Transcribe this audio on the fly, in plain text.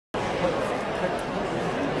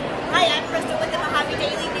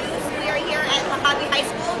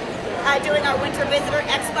doing our Winter Visitor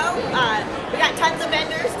Expo. We got tons of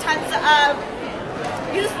vendors, tons of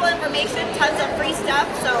useful information, tons of free stuff.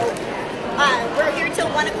 So we're here till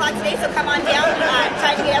 1 o'clock today, so come on down.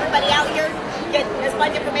 Trying to get everybody out here, get as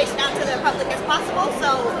much information out to the public as possible.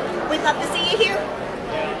 So we'd love to see you here.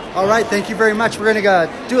 All right, thank you very much. We're going to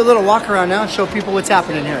do a little walk around now and show people what's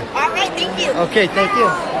happening here. All right, thank you. Okay, thank you.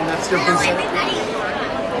 And that's your Hello, everybody.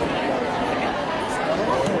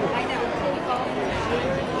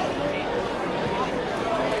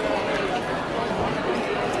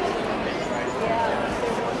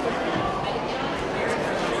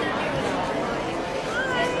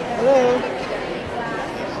 Hello.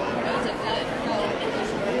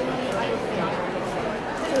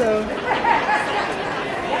 Hello.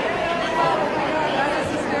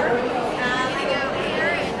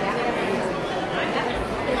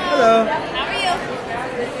 Hello. How are you?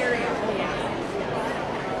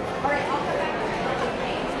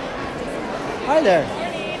 Hi there.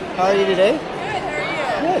 How are you today? Good, how are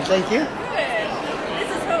you? Good, thank you. Good. This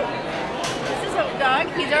is Hope. This is Hope Dog.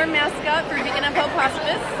 He's our mascot for Beacon of Hope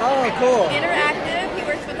Hospice. Oh, cool. Interactive. He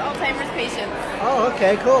works with Alzheimer's patients. Oh,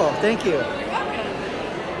 okay, cool. Thank you. You're welcome.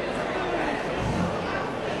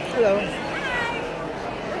 Hello. Hi.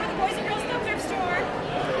 We're with the Boys and Girls Club Thrift Store.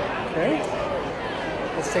 Okay.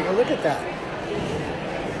 Let's take a look at that.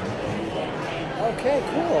 Okay,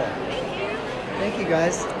 cool. Thank you. Thank you,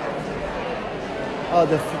 guys. Oh,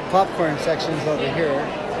 the popcorn section's over here.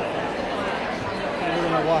 We're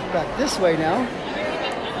gonna walk back this way now.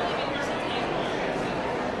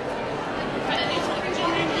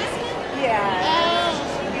 Yeah.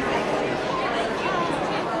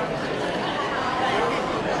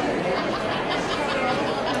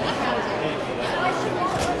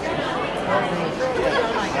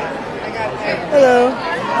 Hello.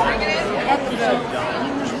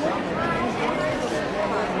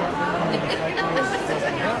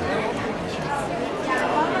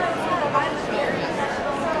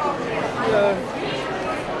 Hello.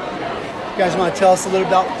 You guys want to tell us a little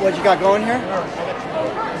about what you got going here?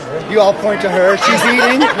 You all point to her. She's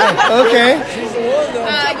eating. Okay.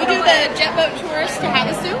 We do the jet boat tours to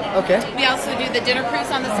Havasu. Okay. We also do the dinner cruise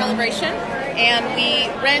on the Celebration, and we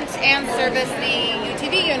rent and service the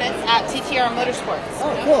UTV units at TTR Motorsports.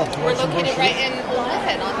 Oh, cool. We're located right in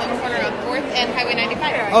Mohave on the corner of 4th and Highway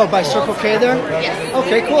 95. Oh, by Circle K there? Yes.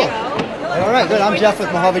 Okay, cool. All right, good. I'm Jeff with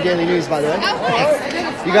Mohave Daily News, by the way. Oh,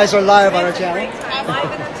 nice. You guys are live on our channel.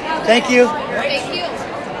 Thank you. Thank you.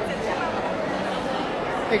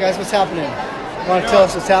 Hey guys, what's happening? Want to tell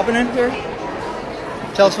us what's happening here?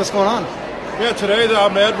 Tell us what's going on. Yeah, today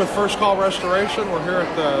I'm Ed with First Call Restoration. We're here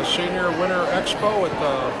at the Senior Winter Expo at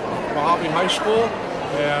the Mohave High School,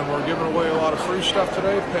 and we're giving away a lot of free stuff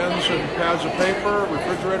today, pens and pads of paper,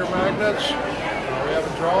 refrigerator magnets. We have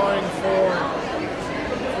a drawing for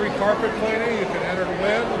free carpet cleaning. You can enter to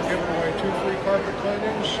win. We're giving away 2 free carpet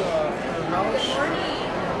cleanings for your house.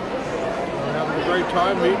 We're having a great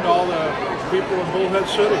time meeting all the people in Bullhead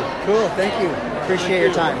City. Cool, thank you. Appreciate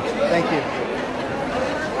your time. Thank you.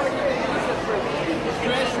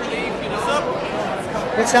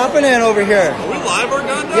 What's happening over here? Are we live,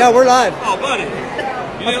 Arganda? Yeah, we're live. Oh, buddy.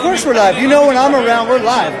 Of course we're live. You know when I'm around, we're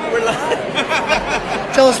live. We're live.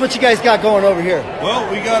 Tell us what you guys got going over here.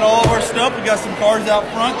 Well, we got all of our stuff. We got some cars out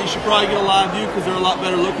front. You should probably get a live view because they're a lot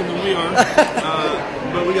better looking than we are.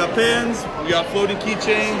 But we got pens, we got floating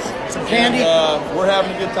keychains, Some candy. and we're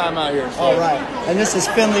having a good time out here. So. All right. And this is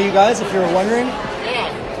Finley, you guys, if you were wondering.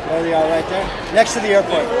 There they are right there. Next to the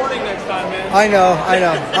airport. Warning next time, man. I know.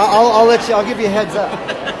 I'll let you, I'll give you a heads up.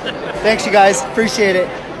 Thanks, you guys. Appreciate it.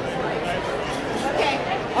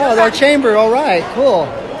 Oh, our chamber. All right. Cool.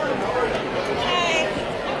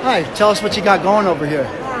 Hi. Tell us what you got going over here.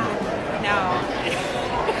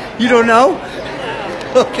 No. You don't know?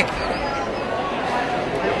 Okay.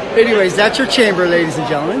 Anyways, that's your chamber, ladies and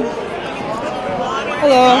gentlemen.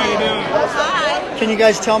 Hello. How you doing? Hi. Can you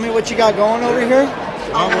guys tell me what you got going over here?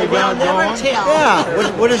 We got going.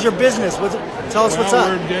 Yeah. What is your business? Tell us what's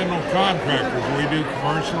We're up. general contractors. We do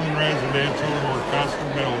commercial and residential, and we're custom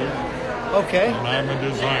builders. Okay. And I'm a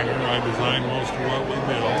designer. I design most of what we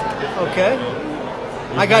build. Okay.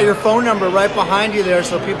 I got your phone number right behind you there,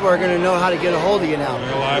 so people are going to know how to get a hold of you now.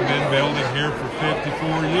 Well, I've been building here for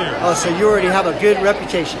 54 years. Oh, so you already have a good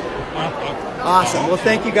reputation. Awesome. Well,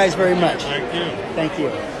 thank you guys very much. Thank you. Thank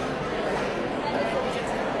you.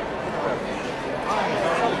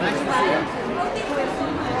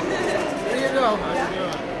 There you go. How you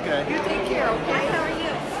doing? Okay. You take care, okay? How are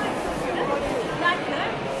you? Not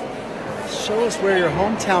good. Show us where your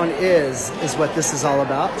hometown is what this is all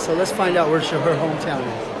about. So let's find out where her hometown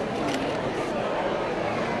is.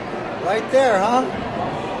 Right there, huh?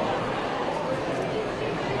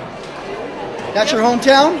 That's your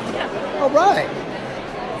hometown? Yeah. All right.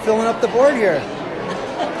 Filling up the board here.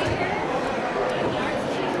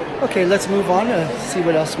 Okay, let's move on to see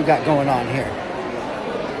what else we got going on here.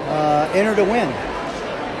 Enter to win.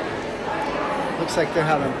 Looks like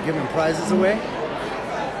they're giving prizes away.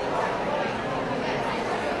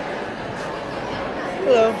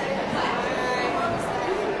 Hello.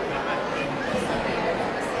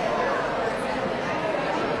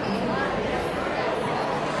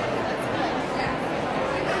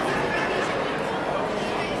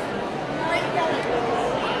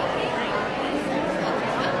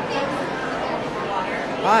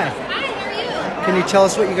 Hi. Hi, how are you? Can you tell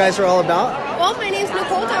us what you guys are all about? Well, my name's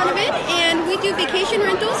Nicole Donovan, and we do vacation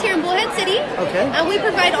rentals here in Bullhead City. Okay. We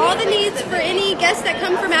provide all the needs for any guests that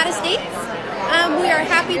come from out of state. We are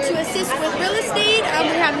happy to assist with real estate.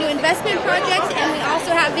 We have new investment projects, and we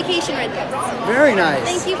also have vacation rentals. Very nice.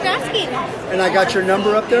 Thank you for asking. And I got your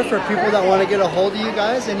number up there for people that want to get a hold of you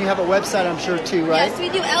guys, and you have a website, I'm sure, too, right? Yes, we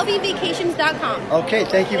do lvvacations.com. Okay,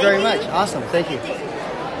 thank you very much. Awesome, thank you.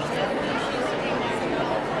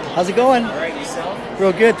 How's it going? All right, yourself?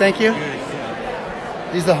 Real good, thank you. Good,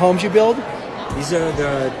 yeah. These are the homes you build? These are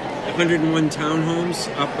the 101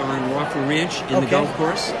 townhomes up on Waffle Ranch in the golf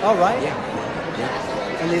course. All right.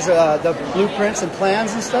 Yeah. And these are the blueprints and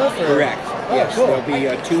plans and stuff? Or? Correct. Oh, Yes, cool. there'll be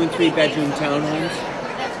 2 and 3 bedroom townhomes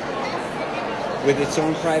with its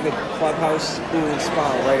own private clubhouse, pool, and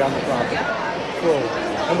spa right on the property. Cool.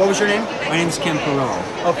 And what was your name? My name's Ken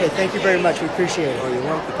Perot. Okay, thank you very much. We appreciate it. Oh, you're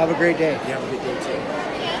welcome. Have a great day. You have a good day too.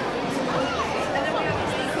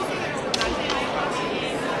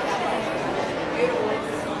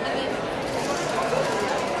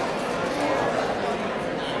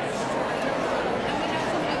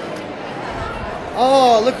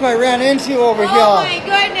 Oh, look who I ran into over here. Oh my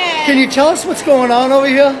goodness! Can you tell us what's going on over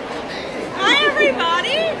here? Hi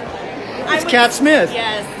everybody! It's Kat Smith.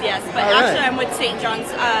 Yes, yes. But All right. actually I'm with St. John's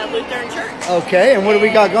Lutheran Church. Okay, and what do we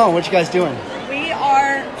got going? What you guys doing? We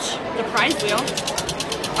are the prize wheel.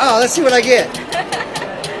 Oh, let's see what I get.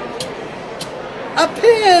 A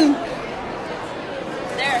pin!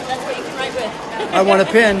 There, that's what you can write with. I want a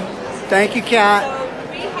pin. Thank you, Kat.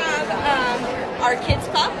 So we have our kids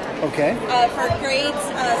club. Okay. For grades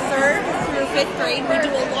 3rd through 5th grade. We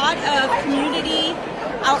do a lot of community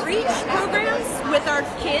outreach programs with our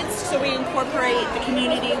kids, so we incorporate the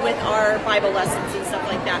community with our Bible lessons and stuff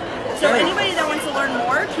like that. So anybody that wants to learn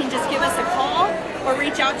more can just give us a call or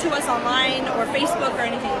reach out to us online or Facebook or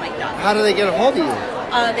anything like that. How do they get a hold of you?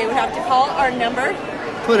 They would have to call our number.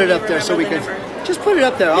 Put it up there so we can. Just put it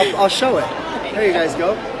up there. I'll show it. There you guys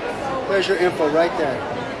go. There's your info right there.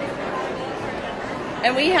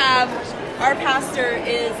 And we have, our pastor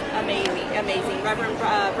is amazing, Reverend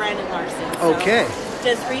Brandon Larson. So Okay.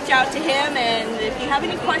 just reach out to him, and if you have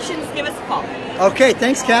any questions, give us a call. Okay,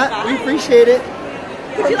 thanks, Kat. We appreciate it.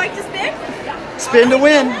 Would you like to spin? Spin to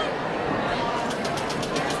win.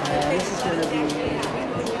 This is going to be...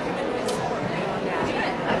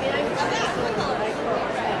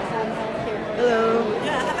 Hello.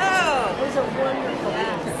 Yeah, hello. It was a wonderful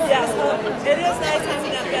house. Yes, well, it is nice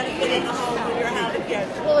having that benefit in the home when you're having kids.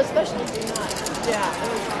 Well, especially if you're not. Yeah.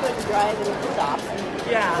 Quick drive and it stops.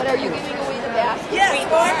 Yeah. But are you giving away the basket? Yes,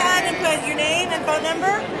 go ahead and put your name and phone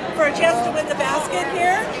number for a chance to win the basket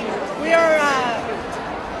here. We are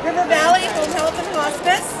River Valley Home Health and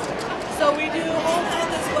Hospice. So we do home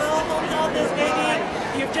health as well. Home health is maybe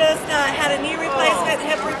you've just had a knee replacement,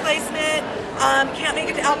 hip replacement, can't make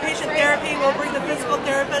it to outpatient therapy. We'll bring the physical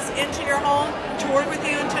therapist into your home to work with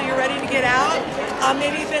you until you're ready to get out.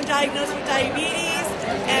 Maybe you've been diagnosed with diabetes,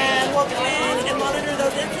 and we'll come in and monitor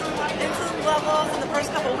those insulin levels in the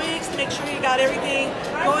first couple weeks to make sure you got everything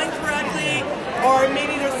going correctly, or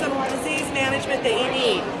maybe there's some disease management that you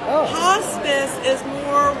need. Hospice is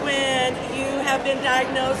more when you have been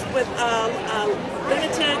diagnosed with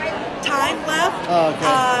limited time left,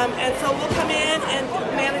 and so we'll come in and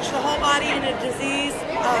manage the whole body in a disease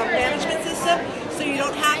management system, so you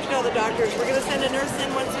don't have to go to the doctors. We're going to send a nurse in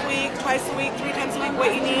once a week, twice a week, 3 times a week,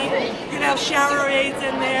 what you need. You're going to have shower aides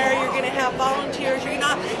in there. You're going to have volunteers. You're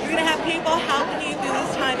going to have people helping you through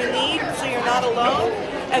this time of need, so you're not alone.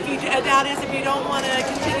 If you don't want to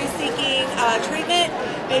continue seeking treatment,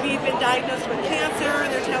 maybe you've been diagnosed with cancer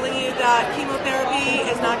and they're telling you that chemotherapy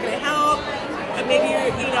is not going to help. Maybe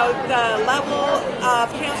the level of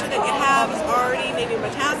cancer that you have is already maybe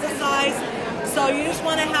metastasized. So you just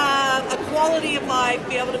want to have a quality of life,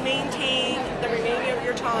 be able to maintain the remainder of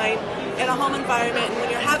your time in a home environment, and when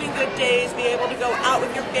you're having good days, be able to go out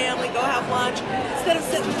with your family, go have lunch, instead of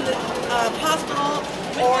sitting in the hospital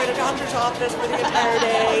or in a doctor's office for the entire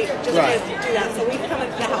day. Just Right. to do that. So we can come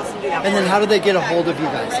into the house and do that. And then how do they get a hold of you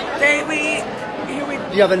guys? Do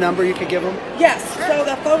you have a number you could give them? Yes. So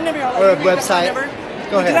the phone number, I'll or a let you read the phone website? number.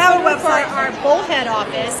 Go We ahead. do have a website. Our Bullhead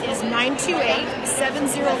office is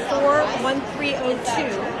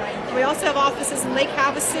 928-704-1302. We also have offices in Lake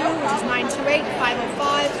Havasu, which is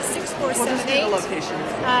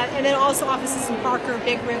 928-505-6478. And then also offices in Parker,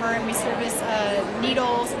 Big River, and we service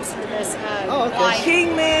Needles, we service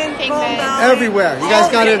Kingman, Everywhere. You guys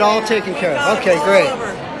got it all taken care of. Okay, great.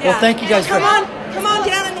 Well, thank you guys Come very on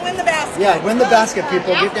down and win the basket. Yeah, win the basket,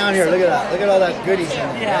 people. Get down here. Look at that. Look at all that goodies.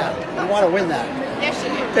 Yeah. You want to win that. Yes, you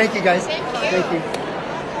do. Thank you, guys. Thank you.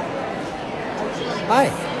 Hi.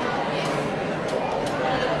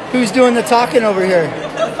 Who's doing the talking over here?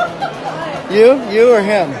 You or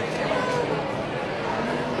him?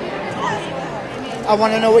 I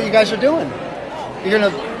want to know what you guys are doing. You're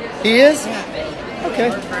gonna. He is?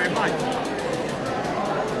 Okay.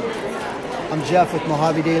 I'm Jeff with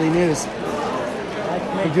Mohave Daily News.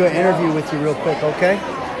 We'll do an interview with you real quick, okay?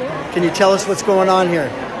 Can you tell us what's going on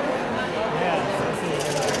here?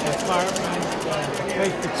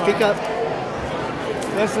 Speak up.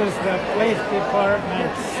 This is the police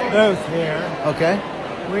department's booth here. Okay.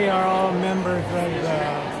 We are all members of the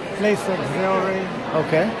police auxiliary.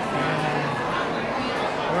 Okay.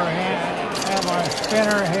 And we have our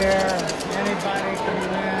spinner here. Anybody can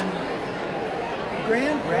win.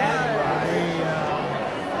 Grand prize. We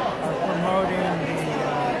are promoting the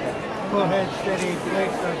Bullhead City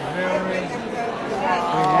Police Auxiliary. We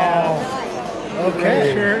have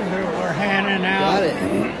t-shirts that we're handing out. Got it.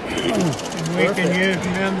 And we can use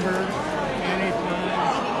members anytime.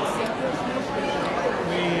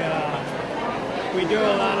 We do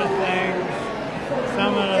a lot of things.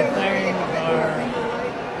 Some of the things are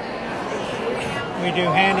we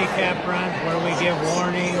do handicap runs where we give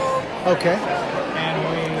warnings. Okay. And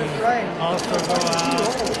we also go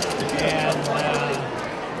out and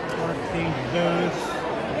work these booths.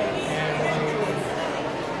 And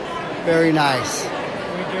Very nice.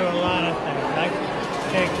 we do a lot of things. Like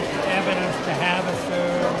take evidence to Havasu.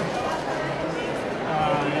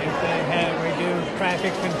 If they have, we do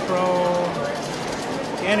traffic control.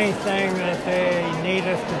 Anything that they need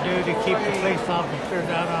us to do to keep the police officers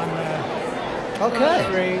out on the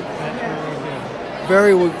street, that's what we do.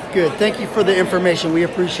 Very good. Thank you for the information. We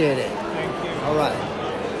appreciate it. Thank you. All right.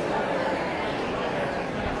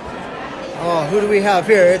 Oh, who do we have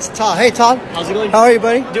here? It's Todd. Hey, Todd. How's it going? How are you,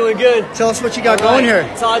 buddy? Doing good. Tell us what you got going here.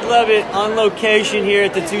 Todd Levitt on location here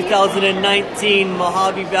at the 2019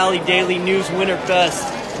 Mohave Valley Daily News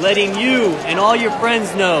Winterfest, letting you and all your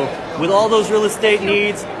friends know with all those real estate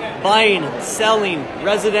needs, buying, selling,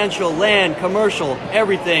 residential, land, commercial,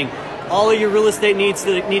 everything. All of your real estate needs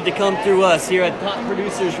that need to come through us here at Top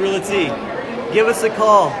Producers Realty. Give us a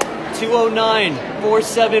call,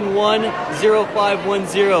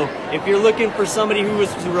 209-471-0510. If you're looking for somebody who is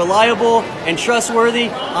reliable and trustworthy,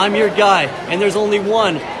 I'm your guy. And there's only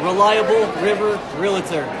one reliable river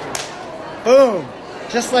realtor. Boom.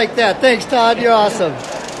 Just like that. Thanks, Todd. You're awesome.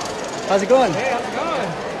 How's it going? Hey, how's it going?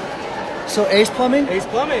 So Ace Plumbing? Ace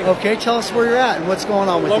Plumbing. Okay, tell us where you're at and what's going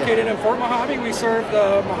on with Located in Fort Mojave, we serve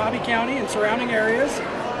the Mojave County and surrounding areas,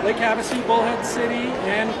 Lake Havasu, Bullhead City,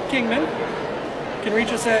 and Kingman. You can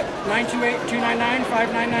reach us at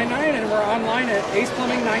 928-299-5999, and we're online at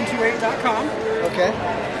aceplumbing928.com. Okay.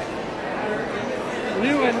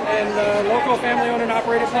 New and local family-owned and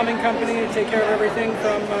operated plumbing company to take care of everything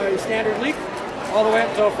from your standard leak all the way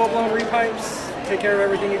up to full-blown repipes. Take care of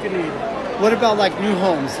everything you can need. What about like new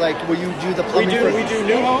homes? Like, will you do the plumbing? We do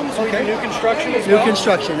new homes. We do new construction as well. New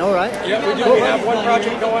construction. All right. Yeah, we do. We have one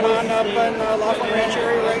project going on up in Laughlin Ranch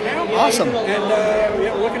area right now. Awesome. And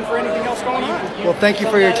we're looking for anything else going on. Well, thank you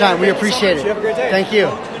for your time. We appreciate it. You have a great day. Thank you.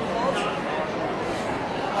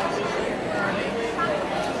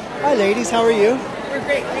 Hi, ladies. How are you? We're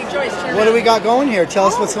great. Rejoice. What do we got going here? Tell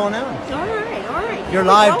us what's going on. All right, all right. You're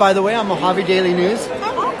live, by the way, on Mohave Daily News.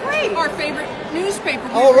 Oh, great. Our favorite newspaper.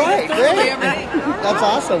 All right, great. Every day. That's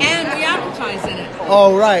awesome. And we advertise in it.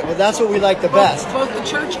 Oh, right. Well, that's what we like the best. Both the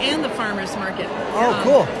church and the farmers market. Oh,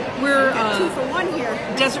 cool. We're 2 for 1 here.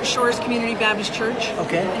 Desert Shores Community Baptist Church.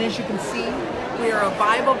 Okay. And as you can see, we are a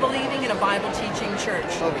Bible believing and a Bible teaching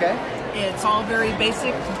church. Okay. It's all very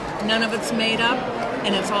basic. None of it's made up.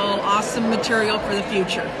 And it's all awesome material for the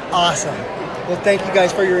future. Awesome. Well, thank you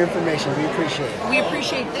guys for your information. We appreciate it. We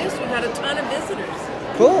appreciate this. We've had a ton of visitors.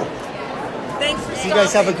 Cool. Thank Thanks for You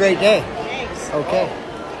guys have a great day. Thanks. Okay.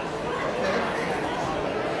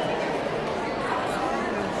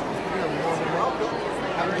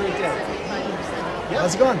 Have a great day.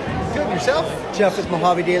 How's it going? Good. Yourself? Jeff with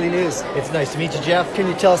Mohave Daily News. It's nice to meet you, Jeff. Can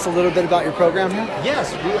you tell us a little bit about your program here?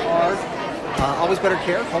 Yes, we are Always Better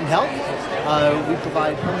Care, Home Health. We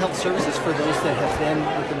provide home health services for those that have been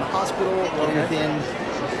within the hospital or within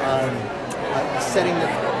a setting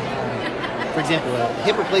that, for example, a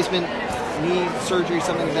hip replacement, knee surgery,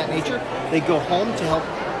 something of that nature. They go home to help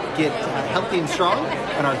get healthy and strong,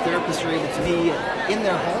 and our therapists are able to be in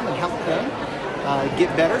their home and help them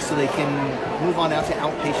get better so they can move on out to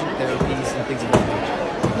outpatient therapies and things of that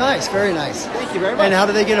nature. Nice, very nice. Thank you very much. And how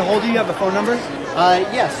do they get a hold of you? You have a phone number?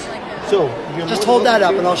 Yes. So just hold that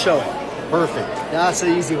up and I'll show it. Perfect. That's the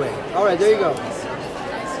easy way. All right, there you go.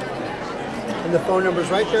 And the phone number's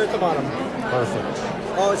right there at the bottom. Perfect.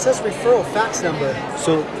 Oh, it says referral fax number.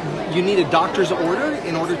 So you need a doctor's order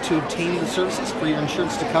in order to obtain the services for your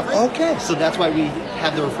insurance to cover it. Okay. So that's why we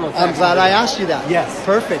have the referral fax I'm glad number. I asked you that. Yes.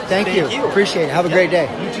 Perfect. Thank you. Appreciate it. Have a great day.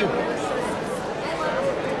 You too.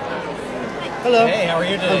 Hello. Hey, how are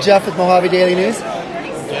you today? I'm Jeff with Mohave Daily News.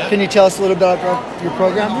 Yeah. Can you tell us a little bit about your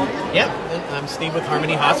program? Yep, I'm Steve with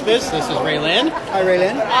Harmony Hospice. This is Ray Lynn. Hi, Ray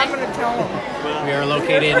Lynn. I'm going to tell them. We are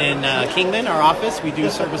located in Kingman, our office. We do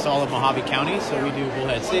service all of Mohave County, so we do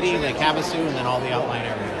Bullhead City, Lake Havasu, and then all the outlying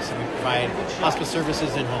areas. So we provide hospice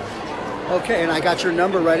services in home. Okay, and I got your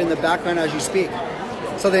number right in the background as you speak,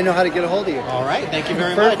 so they know how to get a hold of you. All right, thank you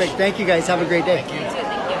very much. Perfect. Thank you, guys. Have a great day. Thank you.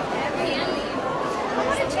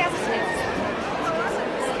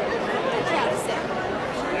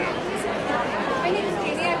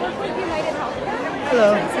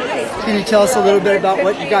 Hello. Can you tell us a little bit about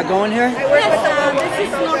what you got going here? Yes, this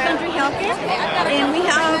is North Country Healthcare, and we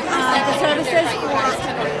have the services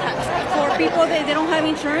for people that they don't have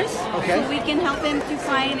insurance. Okay. So we can help them to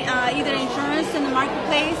find either insurance in the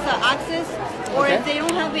marketplace, access, or if they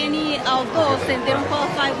don't have any of those and they don't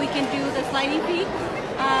qualify, we can do the sliding fee.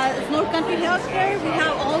 It's North Country Healthcare. We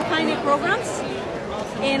have all kinds of programs,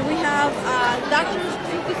 and we have doctors,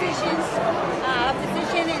 2 physicians,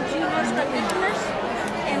 physician and 2 nurse practitioners.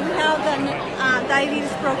 And we have the diabetes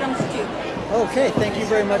programs too. Okay, thank you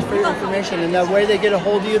very much for your information. And the way they get a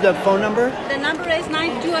hold of you, the phone number? The number is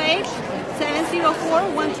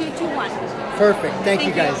 928-704-1221. Perfect. Thank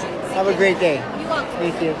you, guys. Have a great day. You're welcome.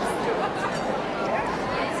 Thank you.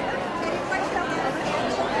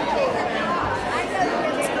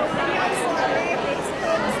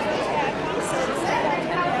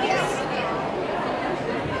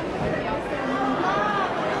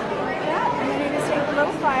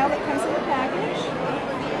 File that comes in the package,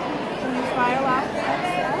 and you file off the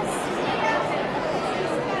excess.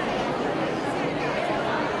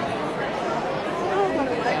 Oh, what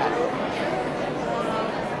is that?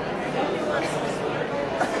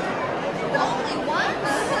 Only one?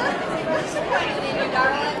 Disappointed in you,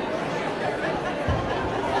 darling.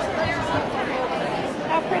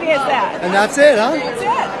 How pretty is that? And that's it, huh? That's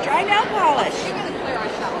it. Dry nail polish.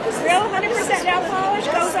 Real 100% nail polish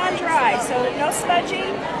goes on dry, so no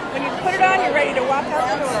smudging. When you put it on, you're ready to walk out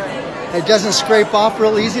the door. It doesn't scrape off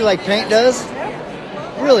real easy like paint does?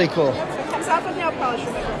 Really cool. It comes off with nail polish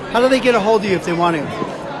remover. How do they get a hold of you if they want to?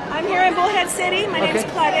 I'm here in Bullhead City. My name's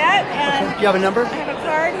Claudette, and Do you have a number? I have a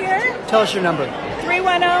card here. Tell us your number.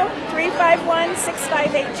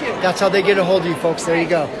 310-351-6582. That's how they get a hold of you, folks. There you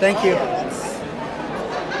go. Thank you.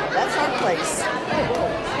 That's our place.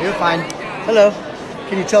 You're fine. Hello.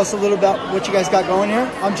 Can you tell us a little about what you guys got going here?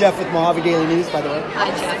 I'm Jeff with Mohave Daily News, by the way.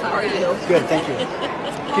 Hi, Jeff. How are you? Good, thank you.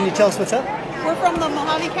 Can you tell us what's up? We're from the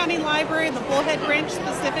Mohave County Library, the Bullhead branch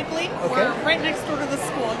specifically. Okay. We're right next door to the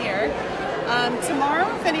school here.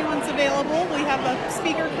 Tomorrow, if anyone's available, we have a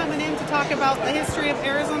speaker coming in to talk about the history of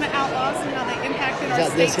Arizona outlaws and how they impacted our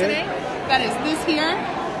state today. That is this here.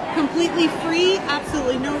 Completely free,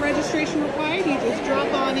 absolutely no registration required. You just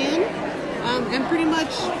drop on in. And pretty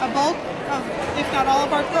much a bulk of, if not all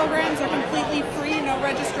of our programs are completely free, no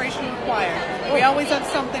registration required. We always have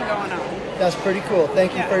something going on. That's pretty cool.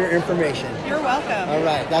 Thank you for your information. You're welcome. All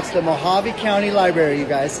right, that's the Mohave County Library, you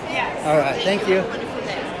guys. Yes. All right, thank you.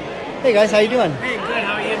 Hey guys, how you doing? Hey, good.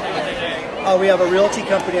 How are you doing today? We have a realty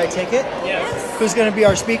company, I take it? Yes. Who's going to be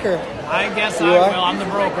our speaker? I guess You I are? will. I'm the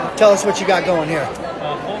broker. Tell us what you got going here.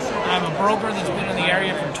 I'm a broker that's been in the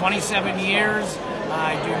area for 27 years.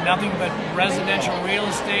 I do nothing but residential real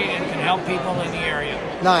estate and can help people in the area.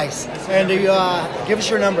 Nice. And give us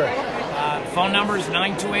your number. Phone number is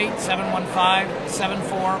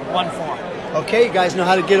 928-715-7414. Okay, you guys know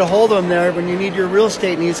how to get a hold of them there. When you need your real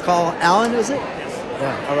estate needs, call Alan, is it? Yes.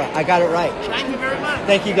 Yeah, all right. I got it right. Thank you very much.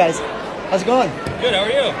 Thank you, guys. How's it going? Good, how are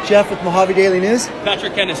you? Jeff with Mohave Daily News.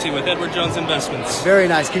 Patrick Hennessy with Edward Jones Investments. Very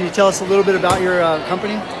nice. Can you tell us a little bit about your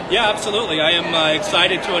company? Yeah, absolutely. I am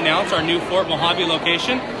excited to announce our new Fort Mohave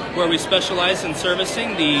location, where we specialize in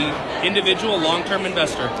servicing the individual long-term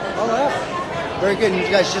investor. All right. Very good. And you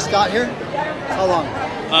guys just got here? How long?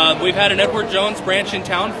 We've had an Edward Jones branch in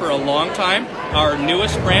town for a long time. Our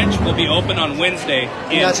newest branch will be open on Wednesday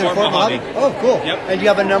in Fort Mohave. Oh, cool. Yep. And do you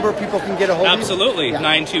have a number people can get a hold of you? Absolutely.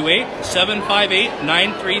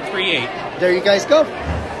 928-758-9338. There you guys go.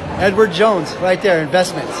 Edward Jones, right there,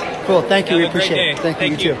 investments. Cool. Thank you. Have We a great appreciate it. day. Thank you.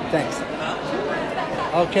 Thank You you. too. Thanks.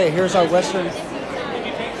 Okay, here's our Western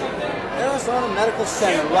Arizona Medical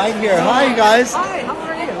Center right here. Hi, you guys. Hi, how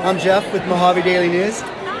are you? I'm Jeff with Mohave Daily News.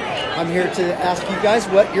 I'm here to ask you guys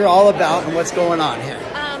what you're all about and what's going on here.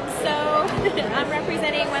 I'm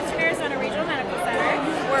representing Western Arizona Regional Medical Center.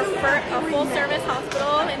 We're a full-service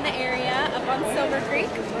hospital in the area up on Silver Creek.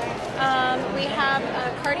 We have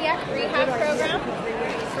a cardiac rehab program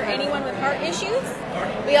for anyone with heart issues.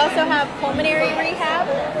 We also have pulmonary rehab.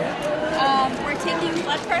 We're taking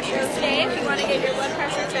blood pressures today if you want to get your blood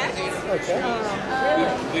pressure checked. Okay.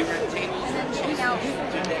 And then checking out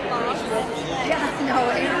logs.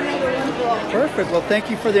 Perfect. Well, thank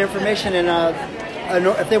you for the information. And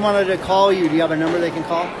if they wanted to call you, do you have a number they can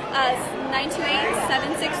call?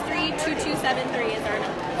 928-763-2273 is our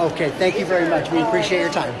number. Okay. Thank you very much. We appreciate your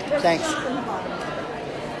time. Thanks.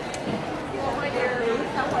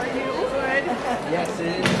 Yes,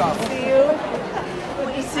 it is coffee. See you.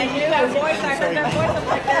 Good to see you. That voice, I heard that voice. I'm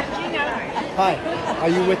like, that's Gina. Hi. Are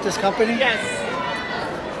you with this company? Yes.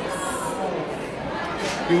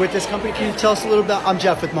 You with this company? Can you tell us a little about? I'm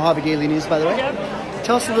Jeff with Mohave Daily News, by the way. Yep.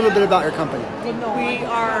 Tell us a little bit about your company. We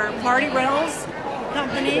are Party Rentals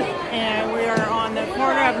Company, and we are on the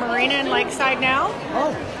corner of Marina and Lakeside now.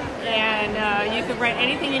 Oh. And you can rent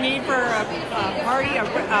anything you need for a party, a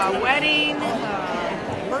wedding,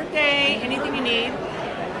 birthday, anything you need.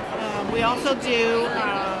 We also do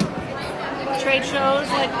trade shows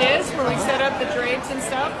like this where we set up the drapes and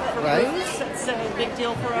stuff for booths. That's a big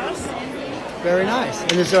deal for us. Very nice.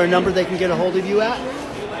 And is there a number they can get a hold of you at?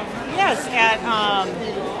 Yes,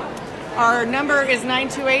 our number is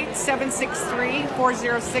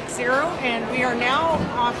 928-763-4060, and we are now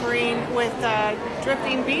offering with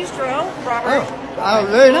Drifting Bistro. Robert,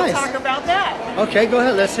 very nice. We'll talk about that. Okay, go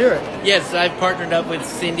ahead. Let's hear it. Yes, I've partnered up with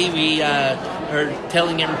Cindy. We are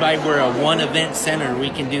telling everybody we're a one-event center. We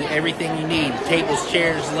can do everything you need. Tables,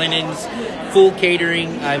 chairs, linens, full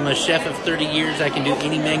catering. I'm a chef of 30 years. I can do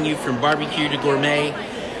any menu from barbecue to gourmet.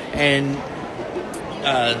 And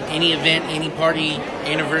any event, any party,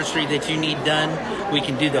 anniversary that you need done, we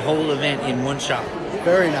can do the whole event in one shop.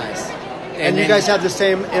 Very nice. And you guys have the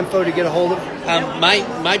same info to get a hold of?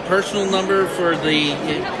 My personal number for the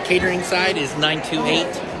catering side is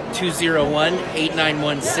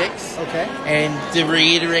 928-201-8916. Okay. And to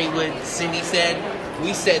reiterate what Cindy said,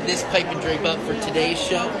 we set this pipe and drape up for today's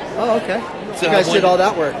show. Oh, okay. So you guys did all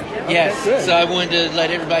that work? Yes. Okay, so I wanted to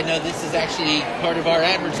let everybody know this is actually part of our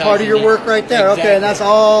advertising. Part of your work right there. Exactly. Okay, and that's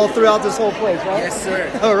all throughout this whole place, right? Yes,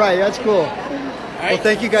 sir. All right, that's cool. Well,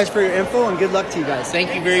 thank you guys for your info, and good luck to you guys.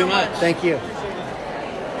 Thank you very much. Thank you.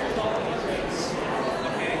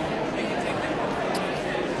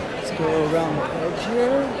 Let's go around the edge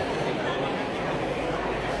here.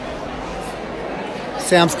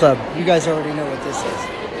 Sam's Club. You guys already know what this is.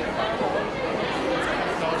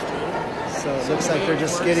 So it looks like they're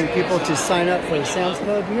just getting people to sign up for the Sam's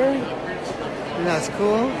Club here. And that's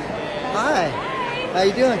cool. Hi. How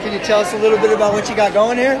you doing? Can you tell us a little bit about what you got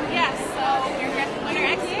going here? Yes, so we're here at the Winter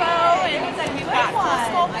Expo, and we've got full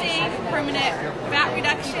sculpting, permanent fat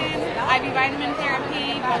reduction, IV vitamin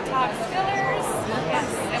therapy, Botox fillers. Yes,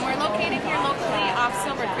 and we're located here locally off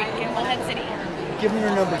Silver Creek in Bullhead City. Give me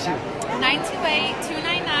your number too.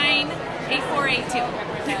 928-299-8482.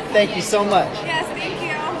 Thank you so much. Yes, thank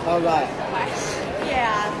you. All right.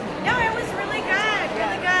 Yeah. No, it was really good.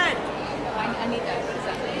 Really good. I need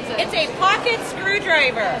that. It's a pocket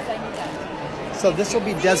screwdriver. So this will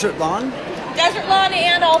be Desert Lawn? Desert Lawn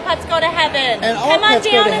and All Pets Go to Heaven. And All Come on Pets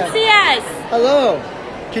Go down to and Heaven. see us. Hello.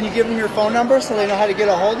 Can you give them your phone number so they know how to get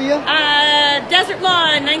a hold of you? Desert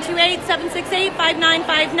Lawn,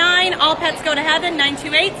 928-768-5959. All Pets Go to Heaven,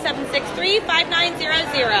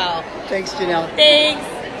 928-763-5900. Thanks, Janelle. Thanks.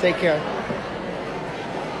 Take care.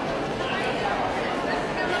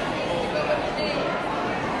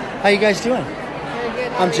 How you guys doing? Very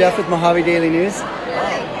good. I'm Jeff with Mohave Daily News.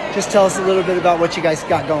 Just tell us a little bit about what you guys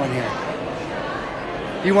got going here.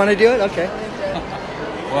 You want to do it? Okay.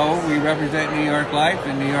 Well, we represent New York Life,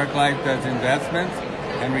 and New York Life does investments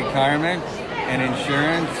and retirement and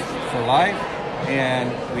insurance for life, and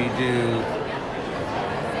we do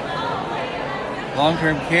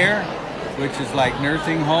long-term care, which is like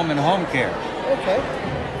nursing home and home care. Okay.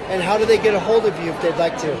 And how do they get a hold of you if they'd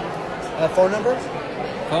like to? Phone number?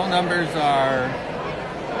 Phone numbers are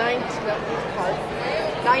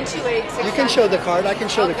 928. You can show the card. I can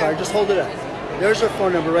show the card. Just hold it up. There's our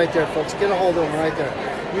phone number right there, folks. Get a hold of them right there.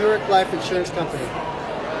 New York Life Insurance Company.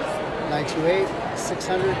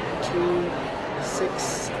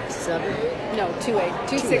 928-600-2678. No,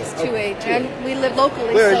 2628. Okay. And we live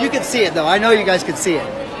locally. Where so you can see it though. I know you guys can see it.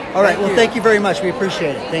 All right. Well, thank you very much. We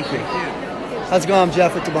appreciate it. Thank you. How's it going? I'm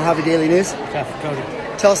Jeff with the Mohave Daily News. Jeff, Cody.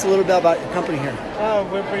 Tell us a little bit about your company here.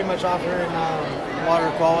 We're pretty much offering water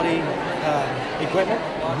quality equipment,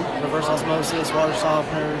 reverse osmosis, water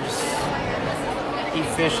softeners,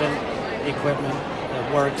 efficient equipment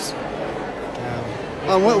that works.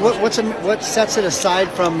 What sets it aside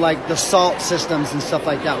from like the salt systems and stuff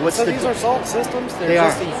like that? These are salt systems. They're They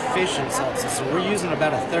just are. efficient salt systems. We're using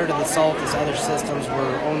about a third of the salt as other systems.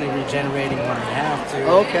 We're only regenerating when we have to.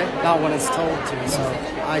 Okay. Not when it's told to. So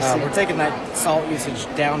I see. we're taking that salt usage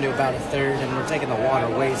down to about a third, and we're taking the water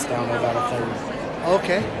waste down to about a third.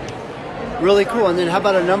 Okay. Really cool. And then how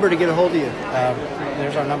about a number to get a hold of you?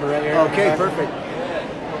 There's our number right here. Okay, perfect.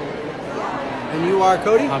 And you are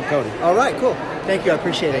Cody? I'm Cody. All right, cool. Thank you. I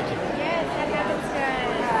appreciate it.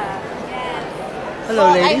 Hello,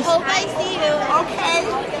 ladies. I hope I see you. Okay.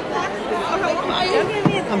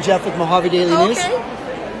 I'm Jeff with Mohave Daily News.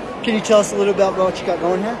 Can you tell us a little bit about what you got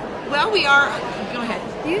going here? Well, we are. Go ahead.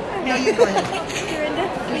 No, you go ahead.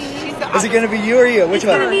 Is it going to be you or you? Which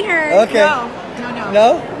one? It's going to be her. Okay. No.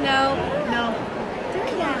 No? No.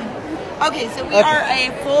 Okay, so we are a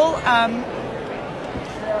full.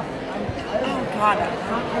 Oh God.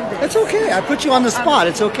 It's okay. I put you on the spot.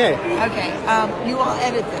 It's okay. Okay. You will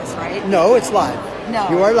edit this, right? No, it's live. No.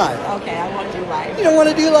 You are live. Okay, I want to do live. You don't want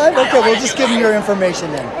to do live? Okay, we'll just give them your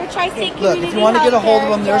information then. Look, if you want to get a hold of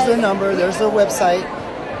them, there's their number, there's their website.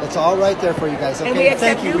 It's all right there for you guys. And we Okay,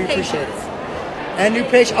 accept thank you. new We appreciate patients. it. And new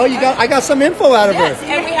patient. Oh, I got some info out of Yes, her.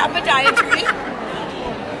 and we have podiatry.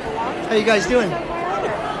 How you guys doing?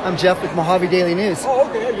 I'm Jeff with Mohave Daily News. Oh,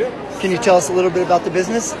 okay, yeah. Can you tell us a little bit about the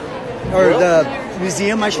business? Or the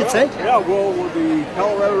museum, I should say? Yeah, well, we're the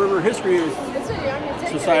Colorado River History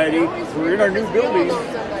Society. We're in our new building.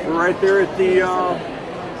 We're right there at the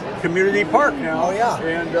community park now. Oh, yeah.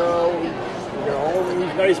 And we got all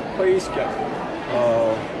these nice places. Got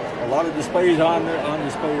a lot of displays on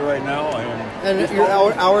display right now. And your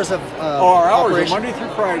hours of our hours operation? are Monday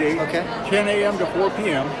through Friday, 10 a.m. to 4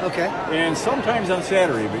 p.m. Okay. And sometimes on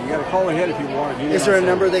Saturday, but you got to call ahead if you want to do that. Is there a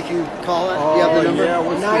number they can call it? Do you have the number? Yeah,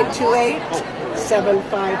 what's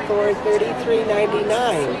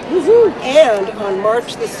 928-754-3399. And on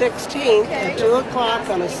March the 16th at 2 o'clock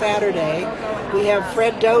on a Saturday, we have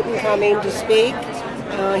Fred Doughton coming to speak.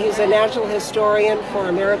 He's a natural historian for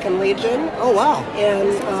American Legion. Oh, wow.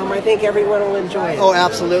 And I think everyone will enjoy it. Oh,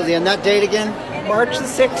 absolutely. And that date again? March the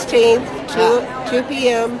 16th, 2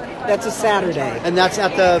 p.m. That's a Saturday. And that's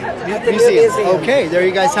at the new museum. Okay, there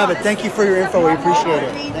you guys have it. Thank you for your info. We appreciate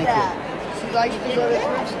it. Thank you. She likes to go to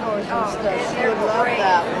thrift stores and stuff. She would love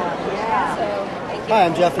that one. Yeah. Hi,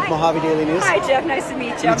 I'm Jeff with Mohave Daily News. Hi, Jeff. Nice to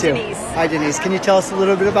meet you. I'm too. Denise. Hi, Denise. Can you tell us a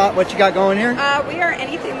little bit about what you got going here? We are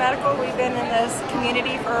Anything Medical. We've been in this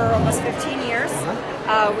community for almost 15 years.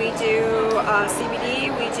 We do CBD,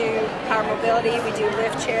 we do power mobility, we do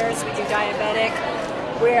lift chairs, we do diabetic.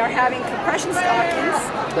 We are having compression stockings.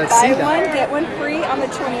 Buy one, get one free on the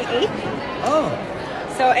 28th. Oh.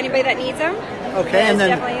 So anybody that needs them, Okay, and it's then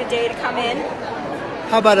definitely a day to come in.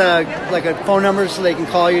 how about a phone number so they can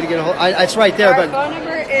call you to get a hold? It's right there, Our but phone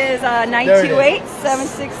number is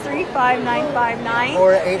 928-763-5959.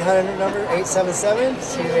 or 800 number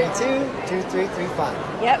 877-282-2335.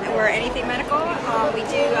 Yep, and we're Anything Medical. We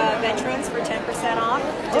do veterans for 10% off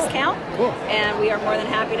discount. Cool. And we are more than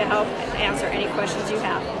happy to help answer any questions you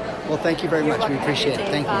have. Well, thank you very much. We appreciate it.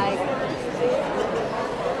 Thank you.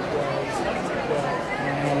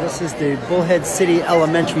 And this is the Bullhead City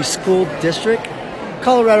Elementary School District,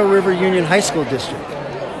 Colorado River Union High School District.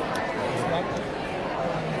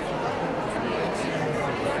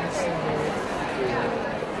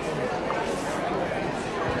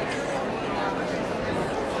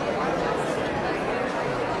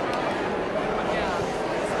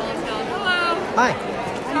 Hi.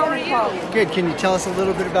 How are you? Good. Can you tell us a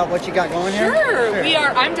little bit about what you got going here? Sure.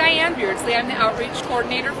 I'm Diane Beardsley. I'm the outreach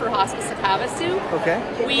coordinator for Hospice of Havasu. Okay.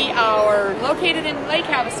 We are located in Lake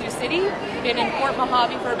Havasu City, been in Fort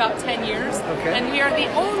Mohave for about 10 years, Okay. and we are the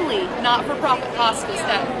only not-for-profit hospice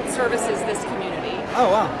that services this community. Oh,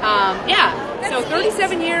 wow. Yeah. So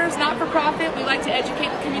 37 years, not-for-profit. We like to educate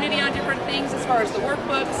the community on different things as far as the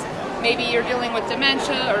workbooks. Maybe you're dealing with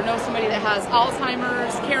dementia or know somebody that has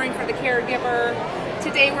Alzheimer's, caring for the caregiver.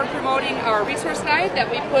 Today we're promoting our resource guide that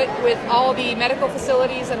we put with all the medical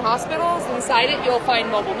facilities and hospitals. Inside it you'll find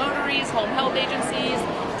mobile notaries, home health agencies,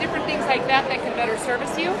 different things like that that can better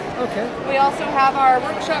service you. Okay. We also have our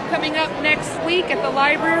workshop coming up next week at the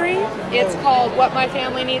library. It's called What My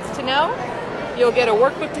Family Needs to Know. You'll get a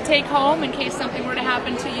workbook to take home in case something were to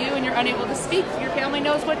happen to you and you're unable to speak. Your family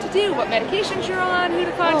knows what to do, what medications you're on, who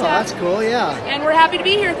to contact. Oh, that's cool, yeah. And we're happy to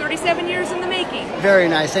be here, 37 years in the making. Very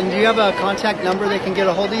nice. And do you have a contact number they can get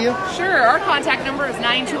a hold of you? Sure. Our contact number is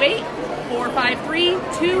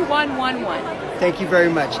 928-453-2111. Thank you very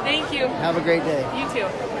much. Thank you. Have a great day. You too.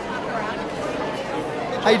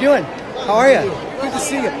 How you doing? How are you? Good to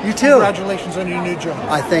see you. You too. Congratulations on your new job.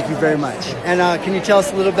 I thank you very much. And can you tell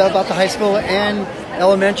us a little bit about the high school and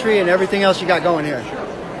elementary and everything else you got going here?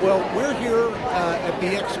 Well, we're here at the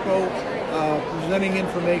expo presenting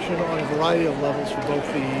information on a variety of levels for both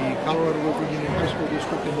the Colorado River Union High School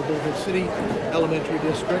District and the Bullhead City Elementary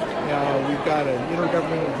District. We've got an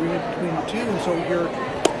intergovernmental agreement between the two, and so we're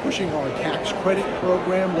pushing our tax credit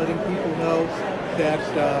program, letting people know that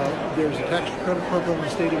there's a tax credit program in the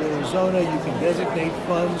state of Arizona. You can designate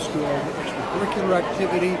funds to an extracurricular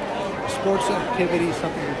activity, sports activity,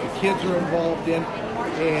 something that the kids are involved in,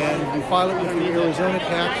 and you file it with the Arizona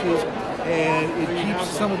taxes, and it keeps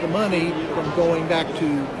some of the money from going back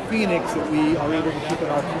to Phoenix that we are able to keep in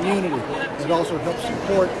our community. It also helps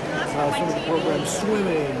support some of the programs,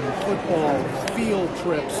 swimming, football, field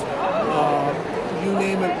trips, you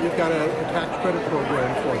name it, we've got a tax credit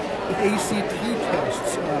program for it. The ACT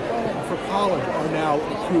tests for college are now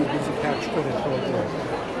approved as a tax credit program.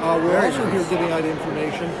 We're also here giving out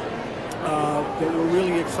information that we're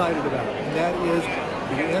really excited about, and that is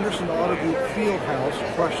the Anderson Auto Group Fieldhouse,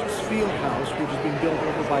 Crush's Fieldhouse, which is being built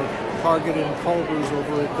over by Target and Culver's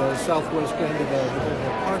over at the southwest end of the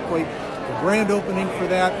Parkway. The grand opening for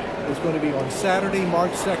that is going to be on Saturday,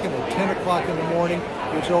 March 2nd at 10 o'clock in the morning.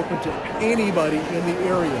 It's open to anybody in the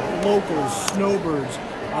area, locals, snowbirds.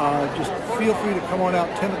 Just feel free to come on out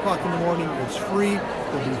 10 o'clock in the morning. It's free.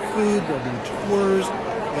 There'll be food, there'll be tours,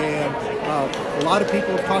 and a lot of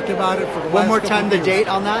people have talked about it for the last One more time, the years. date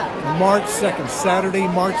on that? March 2nd, Saturday,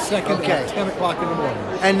 March 2nd Okay. at 10 o'clock in the morning.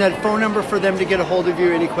 And the phone number for them to get a hold of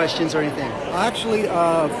you, any questions or anything? Actually,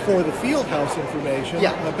 for the Fieldhouse information,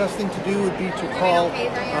 the best thing to do would be to call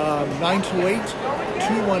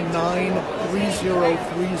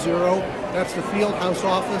 928-219-3030. That's the Fieldhouse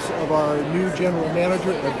office of our new general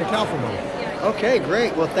manager, Edgar Kaufman. Okay,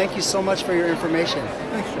 great. Well, thank you so much for your information.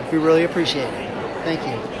 Thanks, Jeff. We really appreciate it. Thank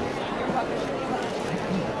you.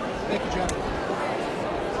 Thank you, Jeff.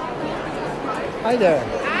 Hi there.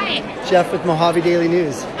 Hi. Jeff with Mohave Daily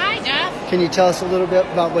News. Hi, Jeff. Can you tell us a little bit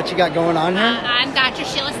about what you got going on here? I'm Dr.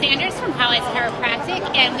 Sheila Sanders from Hollis Chiropractic,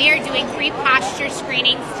 and we are doing free posture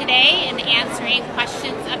screenings today and answering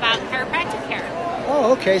questions about chiropractic care.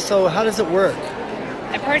 Oh, okay. So how does it work?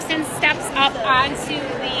 The person steps up onto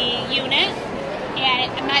the unit,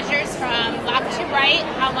 and it measures from left to right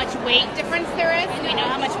how much weight difference there is. We know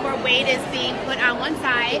how much more weight is being put on one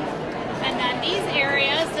side. And then these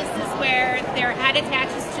areas, this is where their head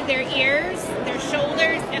attaches to their ears, their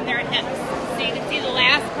shoulders, and their hips. So you can see the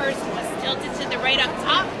last person was tilted to the right up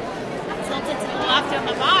top, tilted to the left on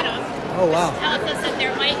the bottom. Oh, wow. This tells us that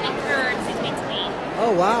there might be curves in between.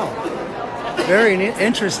 Oh, wow. Very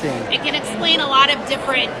interesting. It can explain a lot of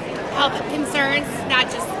different health concerns,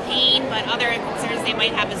 not just pain, but other concerns they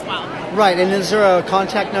might have as well. Right. And is there a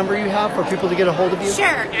contact number you have for people to get a hold of you? Sure.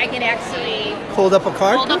 I can actually Hold up a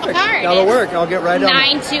card? hold up a Perfect. card. That'll work. I'll get right on it.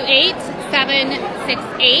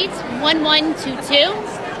 928-768-1122.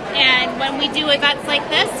 And when we do events like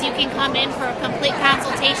this, you can come in for a complete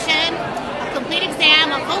consultation, a complete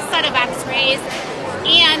exam, a full set of x-rays,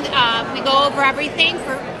 and we go over everything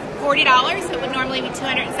for $40. It would normally be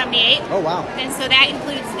 $278. Oh, wow. And so that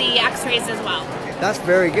includes the x-rays as well. That's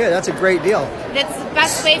very good. That's a great deal. That's the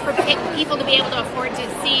best way for people to be able to afford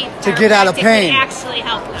to see To get out of chiropractic pain. and actually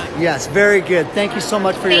help them. Yes, very good. Thank you so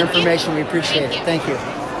much for your Thank you. information. We appreciate Thank it. you. Thank you.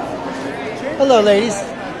 Hello, ladies.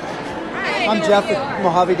 I'm Jeff with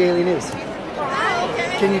Mohave Daily News.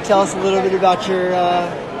 Can you tell us a little bit about your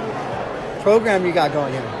program you got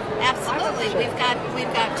going here? Absolutely. We've got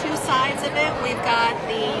two sides of it. We've got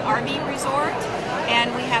the RV resort,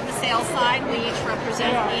 and we have the sales side. We each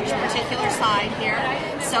represent each particular side here.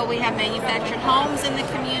 So we have manufactured homes in the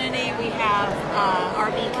community. We have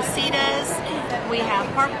RV casitas. We have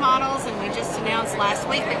park models, and we just announced last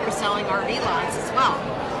week that we're selling RV lots as well.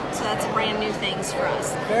 So that's brand new things for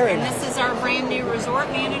us. Very and nice. This is our brand new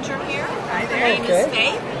resort manager here. Her name is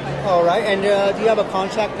Faith. All right. And do you have a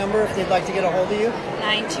contact number if they'd like to get a hold of you?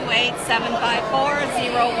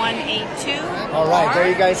 928-754-0182. All right. There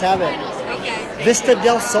you guys have it. Okay. Vista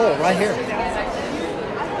del Sol, right here.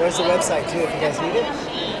 There's the website too if you guys need it.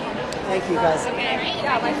 Thank you guys.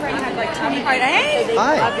 Yeah, my friend had like 25. Hey!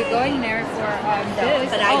 Hi. I'll be going there for this.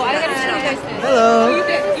 But I gotta show you guys. Hello.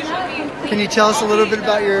 Can you tell us a little bit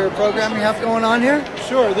about your program you have going on here?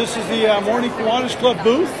 Sure. This is the Morning Kiwanis Club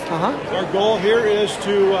booth. Our goal here is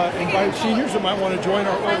to invite seniors that might want to join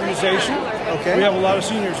our organization. Okay. We have a lot of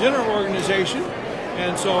seniors in our organization,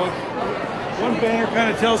 and so one banner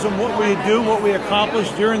kind of tells them what we do, what we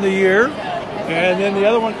accomplished during the year. And then the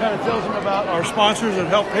other one kind of tells them about our sponsors that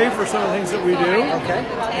help pay for some of the things that we do. Okay.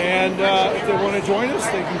 And if they want to join us,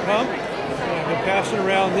 they can come. I've been passing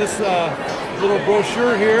around this little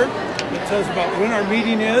brochure here that tells about when our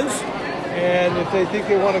meeting is. And if they think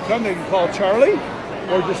they want to come, they can call Charlie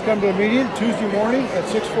or just come to a meeting Tuesday morning at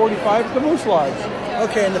 6:45 at the Moose Lodge.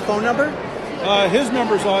 Okay, and the phone number? His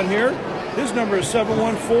number's on here. His number is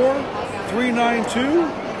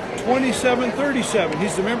 714-392-2737.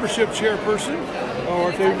 He's the membership chairperson,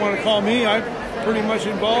 or if they want to call me, I'm pretty much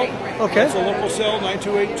involved. Okay. It's a local cell,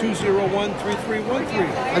 928-201-3313.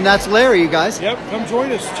 And that's Larry, you guys. Yep, come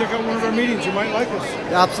join us. Check out one of our meetings. You might like us.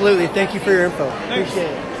 Absolutely. Thank you for your info. Thanks.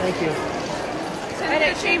 Appreciate it. Thank you. And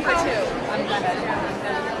at Chamber 2. I'm gonna.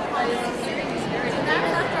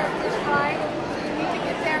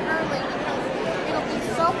 It'll be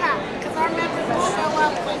so packed because our members will show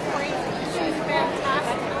up like crazy. She's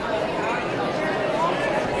fantastic.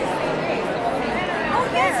 Oh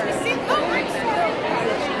yes, we see. Oh, nice.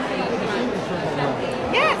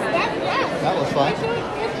 Yes, That was fun.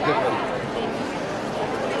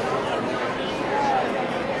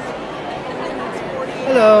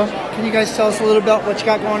 Hello. Can you guys tell us a little about what you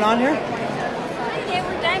got going on here? Yeah,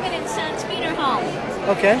 we're Diamond and Sons Feeder Home.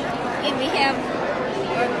 Okay. And we have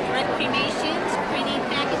red cremations, printing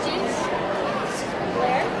packages.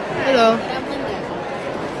 Blair. Hello. I'm Linda.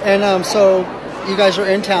 And so you guys are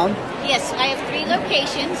in town. Yes, I have 3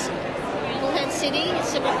 locations. Bullhead City,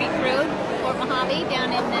 Silver Creek Road, Fort Mohave,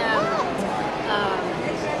 down in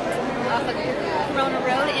off of Corona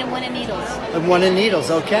Road, and one in Needles. And one in Needles.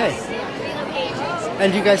 Okay. 3 locations.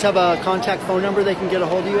 And do you guys have a contact phone number they can get a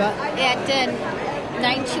hold of you at? At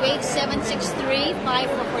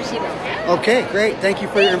 928-763-5440. Okay, great. Thank you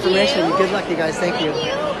for your information. you. Good luck, you guys. Thank you.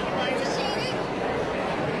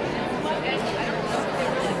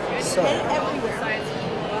 So,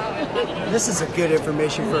 this is a good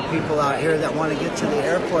information for people out here that want to get to the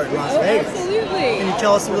airport in Las Vegas. Absolutely. Can you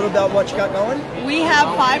tell us a little about what you got going? We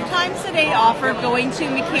have 5 times a day offer going to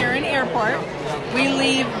McCarran Airport. We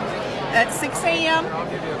leave at 6 a.m.,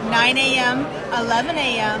 9 a.m., 11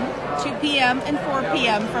 a.m., 2 p.m., and 4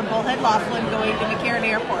 p.m. from Bullhead Laughlin going to McCarran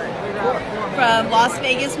Airport. From Las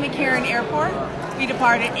Vegas McCarran Airport, we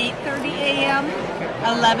depart at 8:30 a.m.,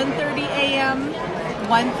 11:30 a.m.,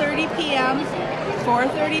 1:30 p.m.,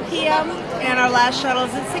 4:30 p.m., and our last shuttle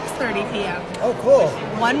is at 6:30 p.m. Oh, cool.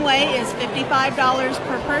 One way is $55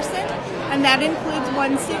 per person, and that includes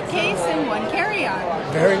 1 suitcase and 1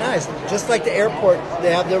 carry-on. Very nice. Just like the airport,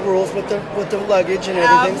 they have their rules with the luggage and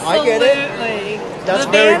everything. Absolutely. I get it. That's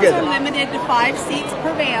very good. The vans are limited to 5 seats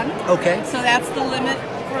per van. Okay. So that's the limit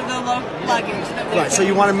for the luggage that we Right, so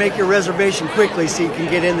you want to make your reservation quickly so you can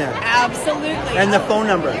get in there. Absolutely. And the phone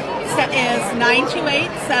number? Is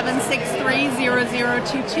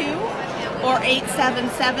 928-763-0022 or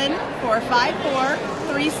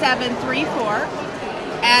 877-454-3734.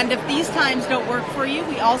 And if these times don't work for you,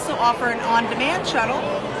 we also offer an on-demand shuttle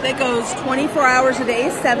that goes 24 hours a day,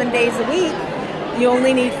 7 days a week. You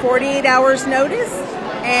only need 48 hours notice.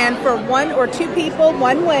 And for 1 or 2 people,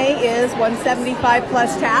 one way is $175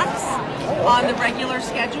 plus tax. On the regular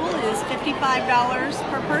schedule is $55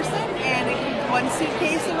 per person, and it includes 1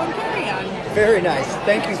 suitcase and 1 carry-on. Very nice.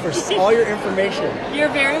 Thank you for all your information. You're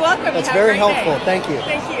very welcome. That's Have a very great helpful. day. Thank you.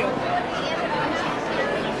 Thank you.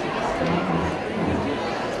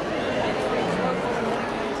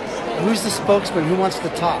 Who's the spokesman? Who wants to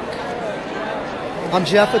talk? I'm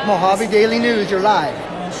Jeff with Mohave Daily News. You're live.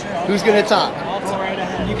 Who's going to talk? I'll go right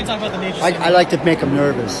ahead. You can talk about the nature. I like to make them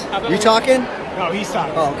nervous. You talking? No, he's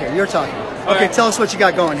talking. Oh, okay. You're talking. All Okay, right. tell us what you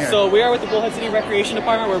got going here. So we are with the Bullhead City Recreation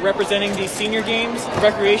Department. We're representing the senior games,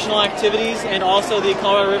 recreational activities, and also the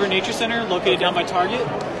Colorado River Nature Center located down by Target.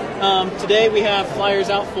 Today we have flyers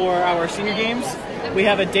out for our senior games. We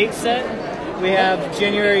have a date set. We have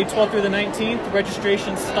January 12th through the 19th.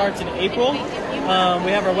 Registration starts in April. We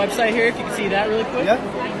have our website here if you can see that really quick. Yep.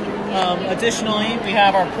 Additionally, we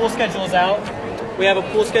have our pool schedules out. We have a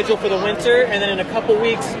pool schedule for the winter, and then in a couple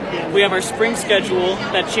weeks, we have our spring schedule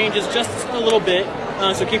that changes just a little bit.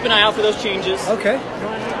 So keep an eye out for those changes. Okay.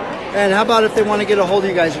 And how about if they want to get a hold of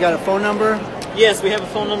you guys? You got a phone number? Yes, we have a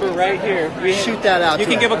phone number right here. Shoot that out. You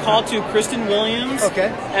can give a call to Kristen Williams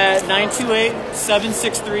at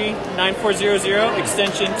 928-763-9400,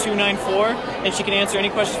 extension 294, and she can answer any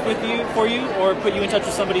questions for you or put you in touch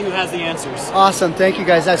with somebody who has the answers. Awesome. Thank you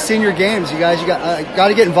guys. That's senior games. You guys got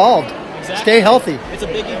to get involved. Exactly. Stay healthy. It's a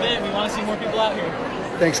big event. We want to see more people out here.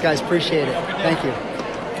 Thanks, guys. Appreciate it. Thank you.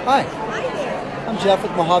 Hi. I'm Jeff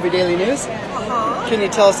with Mohave Daily News. Can you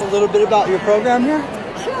tell us a little bit about your program here?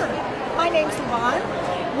 Sure. My name's Yvonne.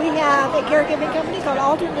 We have a caregiving company called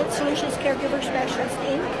Alternate Solutions Caregiver Specialists,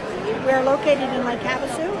 Inc. We are located in Lake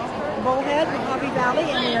Havasu, Bullhead, Mohave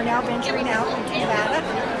Valley, and we are now venturing out into Nevada.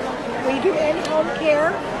 We do in-home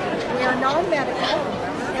care. We are non-medical,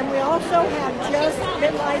 and we also have just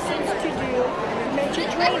been licensed to do dementia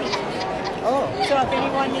training. Oh. So if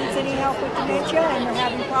anyone needs any help with dementia and they're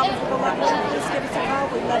having problems with a loved one, please give us a call.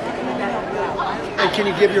 We'd love to come in and help you out. And can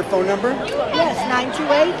you give your phone number? Yes,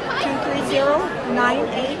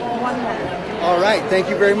 928-230-9811. All right. Thank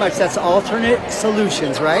you very much. That's Alternate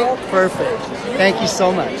Solutions, right? Perfect. Thank you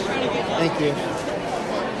so much. Thank you.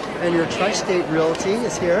 And your Tri-State Realty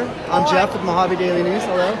is here. I'm Jeff with Mohave Daily News.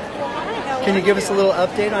 Hello. Can you give us a little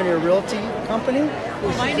update on your realty company?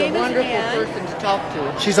 Well, my name is Ann. Person to talk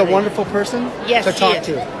to. She's a wonderful person yes, to talk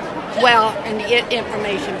to. Well, and to get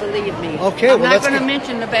information, believe me. Okay, I'm well, not going to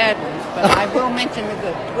mention the bad ones, but I will mention the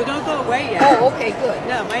good. We don't go away yet. Oh, okay, good.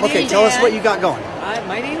 No, my okay, name's tell us Ann. what you got going.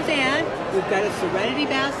 My name's Ann. We've got a Serenity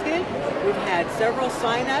basket. We've had several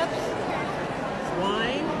sign-ups.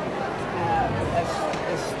 Wine,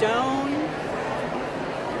 a stone,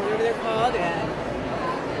 whatever they're called, and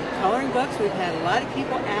coloring books. We've had a lot of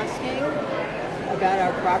people asking about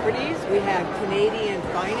our properties. We have Canadian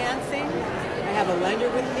financing. I have a lender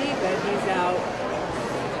with me, but he's out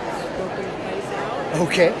scoping the place out.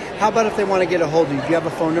 Okay. How about if they want to get a hold of you? Do you have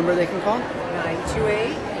a phone number they can call?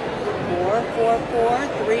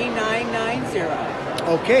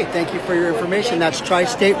 928-444-3990. Okay. Thank you for your information. That's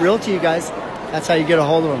Tri-State Realty, you guys. That's how you get a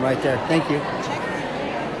hold of them right there. Thank you.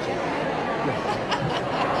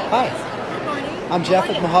 Hi. I'm Jeff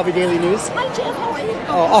with Mohave Daily News. Hi, Jeff. How are you?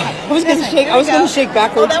 Oh, I was going to shake. I was going to shake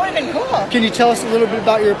backwards. Oh, that would have been cool. Can you tell us a little bit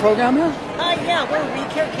about your program here? Yeah, we're a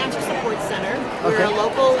WeCare Cancer Support Center. We're a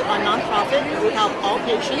local nonprofit. We help all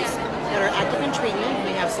patients that are active in treatment.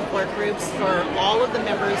 We have support groups for all of the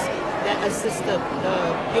members that assist the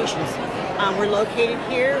patients. We're located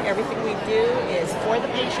here. Everything we do is for the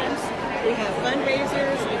patients. We have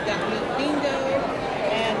fundraisers. We've got meat bingo,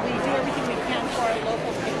 and we do everything we can for our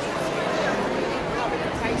local patients.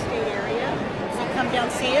 Come down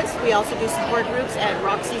see us. We also do support groups at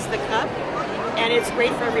Roxy's The Cup, and it's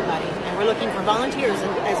great for everybody. And we're looking for volunteers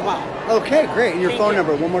as well. Okay, great. And your phone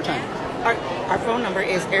number, one more time. Our phone number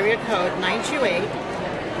is area code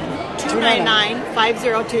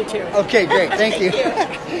 928-299-5022. Okay, great. Thank you.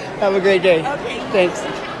 Have a great day. Okay. Thanks.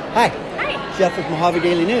 Hi. Hi. Jeff with Mohave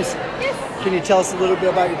Daily News. Yes. Can you tell us a little bit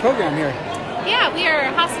about your program here? Yeah, we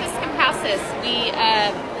are Hospice Compassus. We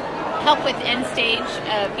help with end stage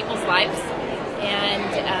of people's lives.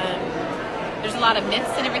 And there's a lot of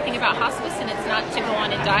myths and everything about hospice, and it's not to go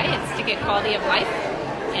on and die, it's to get quality of life,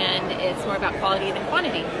 and it's more about quality than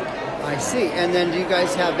quantity. I see. And then do you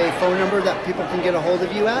guys have a phone number that people can get a hold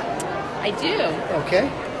of you at? I do. Okay.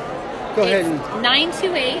 Go ahead. And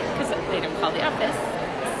 928, because they don't call the office,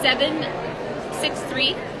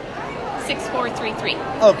 763-6433.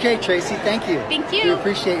 Okay, Tracy, thank you. Thank you. We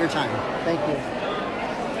appreciate your time. Thank you.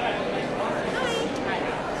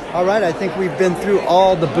 All right, I think we've been through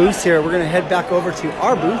all the booths here. We're going to head back over to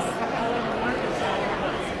our booth.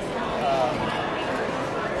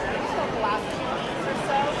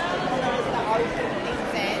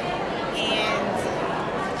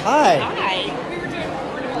 Hi. Hi.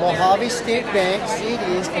 Mohave State Bank,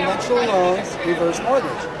 CDs, conventional loans, reverse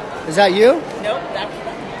mortgage. Is that you? Nope, that's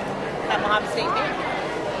Mohave State Bank.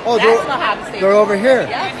 Oh, that's Mohave State they're over here.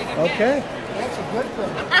 Yes. Okay. That's a good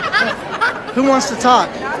thing. Who wants to talk?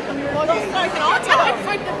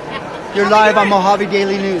 You're live on Mohave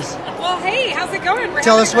Daily News. Well, hey, how's it going?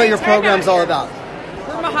 Tell us what your program's all about.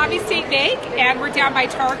 We're Mohave State Bank, and we're down by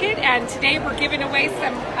Target, and today we're giving away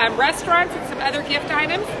some restaurants and some other gift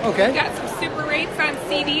items. Okay. We've got some super rates on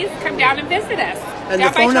CDs. Come down and visit us. And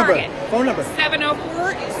down the phone by number. Target. Phone number.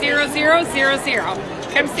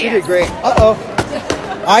 704-0000. Come see us. You did great. Uh-oh.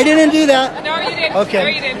 I didn't do that. No, you didn't. Okay. No,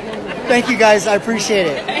 you didn't. Thank you guys. I appreciate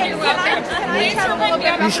it. You're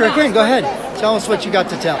welcome. You sure can. Go ahead. Tell us what you got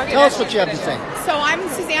to tell. Tell us what you have to say. So I'm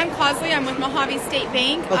Suzanne Cosley. I'm with Mohave State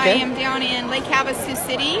Bank. Okay. I am down in Lake Havasu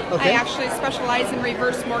City. Okay. I actually specialize in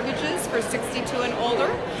reverse mortgages for 62 and older.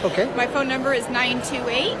 Okay. My phone number is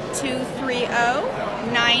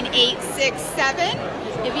 928-230-9867.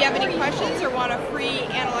 If you have any questions or want a free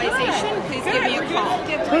analyzation, please give me a call.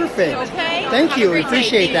 Perfect. Okay. Thank Have a you. great We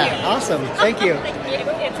appreciate day. that. Thank you. Awesome. Thank you.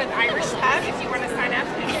 It's an Irish pub. If you want to sign up,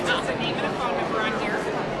 it's a name and a phone number on here.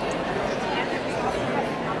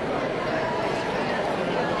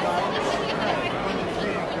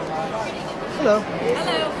 Hello.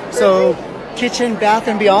 Hello. So, Kitchen, Bath,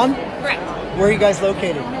 and Beyond? Correct. Where are you guys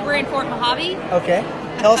located? We're in Fort Mohave. Okay.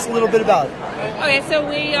 Tell us a little bit about it. Okay, so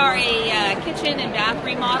we are a kitchen and bath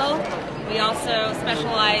remodel. We also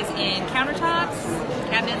specialize in countertops,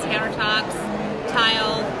 cabinets, countertops,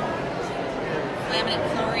 tile, laminate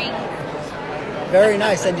flooring. Very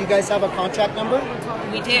nice. And do you guys have a contact number?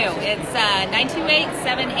 We do. It's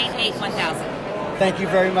 928-788-1000. Thank you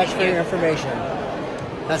very much for your information.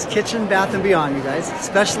 That's Kitchen, Bath, and Beyond, you guys.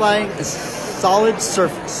 Specializing in solid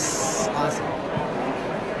surface. Awesome.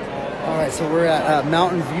 All right, so we're at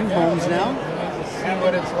Mountain View Homes now. See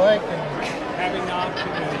what it's like and having the option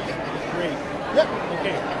is great. Yep.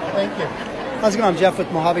 Okay. Thank you. How's it going? I'm Jeff with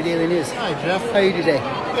Mohave Daily News. Hi, Jeff. How are you today?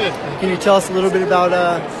 Good. Can you tell us a little bit about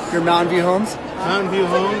your Mountain View Homes? Mountain View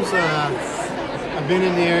Homes. I've been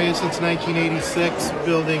in the area since 1986,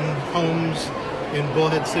 building homes in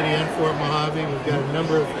Bullhead City and Fort Mohave. We've got a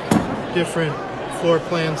number of different floor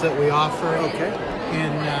plans that we offer. Okay.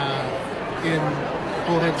 In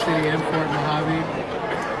Bullhead City and Fort Mohave.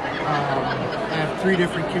 I have 3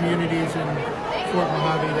 different communities in Fort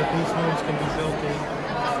Mohave that these homes can be built in,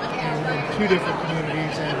 and then 2 different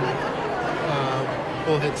communities in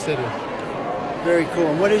Bullhead City. Very cool.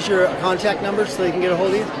 And what is your contact number so they can get a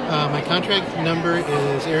hold of you? My contract number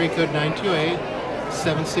is area code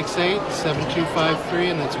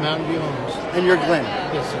 928-768-7253, and that's Mountain View Homes. And you're Glenn?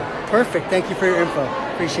 Yes, sir. Perfect. Thank you for your info.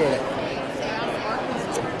 Appreciate it.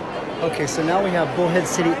 Okay, so now we have Bullhead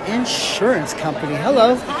City Insurance Company.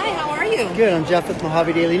 Hello. Hi, how are you? Good. I'm Jeff with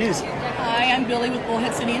Mohave Daily News. Hi, I'm Billy with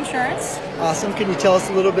Bullhead City Insurance. Awesome. Can you tell us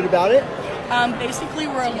a little bit about it? Basically,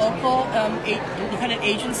 we're a local independent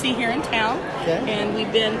agency here in town, Okay. and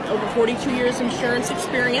we've been over 42 years insurance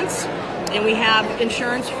experience, and we have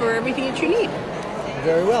insurance for everything that you need.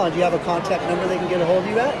 Very well. And do you have a contact number they can get a hold of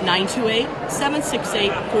you at?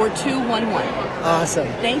 928-768-4211. Awesome.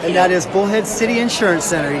 Thank you. And that is Bullhead City Insurance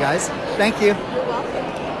Center, you guys. Thank you. You're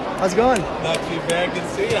welcome. How's it going? Not too bad. Good to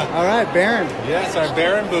see you. All right, Baron. Yes, our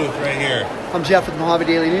Barron booth right here. I'm Jeff with Mohave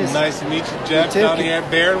Daily News. Nice to meet you, Jeff. You too. Down here at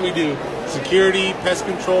Barron, we do security, pest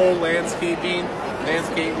control, landscaping,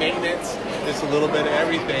 landscape maintenance, just a little bit of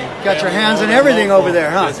everything. Got your Family hands on owned and everything local. over there,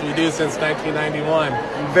 huh? Yes, we do since 1991.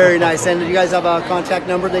 Very nice. And do you guys have a contact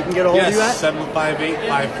number they can get a hold of you at? Yes,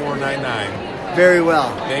 758-5499. Very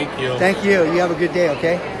well. Thank you. Thank you. You have a good day,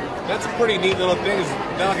 okay? That's a pretty neat little thing. Is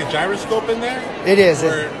that like a gyroscope in there? It is.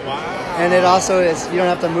 Wow. And it also is, you don't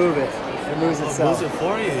have to move it. It moves It itself. moves it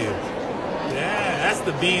for you. Yeah, that's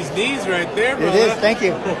the bee's knees right there, bro. It is. Thank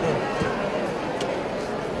you.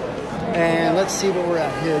 And let's see what we're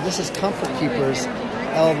at here. This is Comfort Keepers,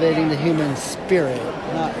 elevating the human spirit.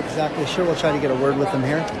 Not exactly sure. We'll try to get a word with them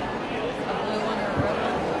here.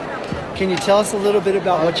 Can you tell us a little bit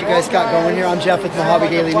about what you guys got going here? I'm Jeff with Mohave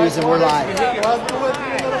Daily News, and we're live.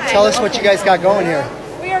 Tell us what you guys got going here.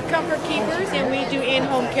 We are Comfort Keepers, and we do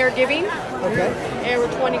in-home caregiving. Okay. And we're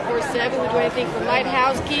 24/7. We do anything from light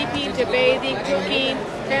housekeeping to bathing, cooking,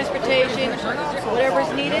 transportation,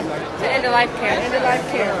 whatever's needed. To end-of-life care. End-of-life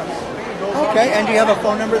care. Okay, and do you have a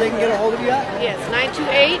phone number they can get a hold of you at? Yes,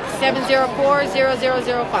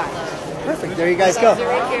 928-704-0005. Perfect. There you guys go.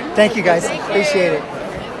 Thank you, guys. Appreciate it.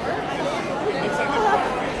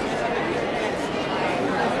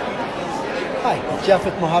 Hi, Jeff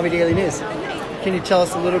with Mohave Daily News. Can you tell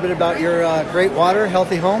us a little bit about your great water,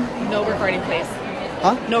 healthy home? No recording, please.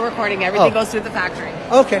 Huh? No recording. Everything Oh. goes through the factory.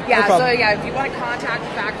 Okay, Yeah, no problem. so yeah, if you want to contact the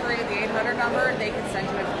factory, the 800 number, they can send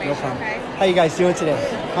you information, No problem. okay? How you guys doing today?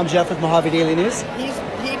 I'm Jeff with Mohave Daily News. He'd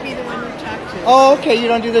be the one you talk to. Oh, okay. You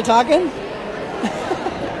don't do the talking?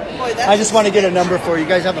 Boy, that's I just want to get a number for you. You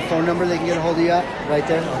guys have a phone number they can get a hold of you at? Right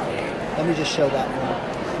there? Let me just show that one.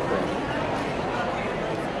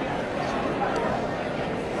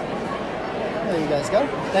 There you guys go.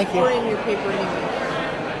 Thank you. Or in your paper anyway.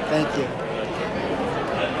 Thank you.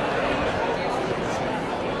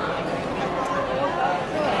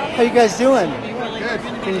 How you guys doing? Good.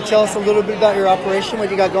 Can you tell us a little bit about your operation, what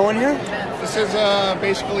you got going here? This is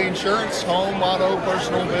basically insurance, home, auto,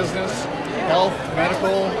 personal, business, health,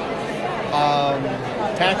 medical,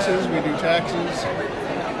 taxes. We do taxes.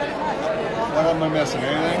 What am I missing?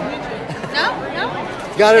 Anything? No.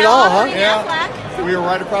 Got it all, huh? Yeah. We are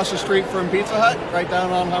right across the street from Pizza Hut, right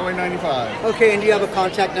down on Highway 95. Okay, and do you have a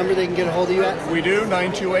contact number they can get a hold of you at? We do,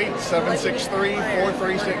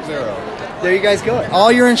 928-763-4360. There you guys go.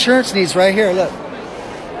 All your insurance needs right here, look.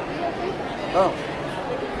 Oh.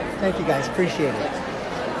 Thank you guys, appreciate it.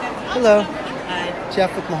 Hello. Hi.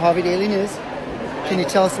 Jeff with Mohave Daily News. Can you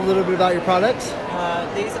tell us a little bit about your products?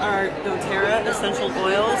 These are doTERRA essential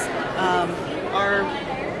oils. Our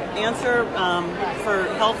answer for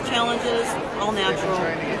health challenges, all natural,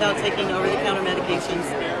 without taking over-the-counter medications.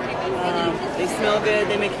 They smell good,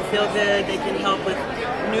 they make you feel good, they can help with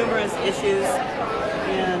numerous issues,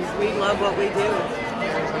 and we love what we do.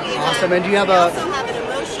 Awesome, and do you have We a... also have an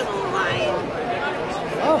emotional line,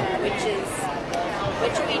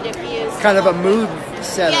 which we diffuse. kind of a mood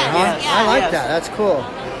setter, Yes, huh? yes. I like Yes. that, that's cool.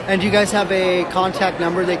 And do you guys have a contact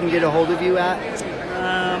number they can get a hold of you at?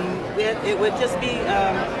 It would just be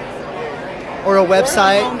Or a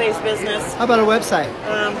website? home-based business. How about a website?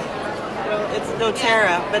 Well, it's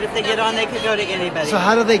doTERRA, but if they get on, they could go to anybody. So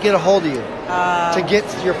how do they get a hold of you to get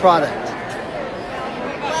your product?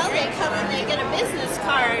 Well, they come and they get a business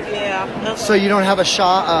card. Yeah. So you don't have a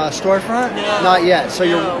storefront? No. Not yet. So No,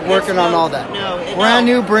 you're working on all that. No. Brand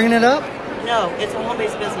new, bringing it up? No, it's a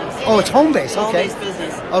home-based business. Oh, it's home-based. Okay. Home-based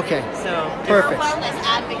business. Okay. So Perfect. We're wellness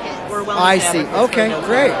advocates. We're wellness I see. advocates for Okay, doTERRA.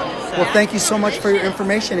 great. So- Well, thank you so much for your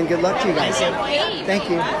information and good luck to you guys. Thank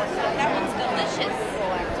you. That one's delicious.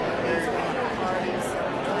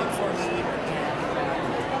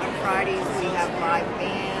 On Fridays, we have live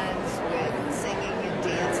bands with singing and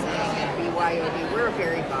dancing and BYOD. We're a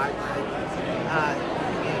very vibrant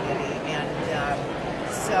community, and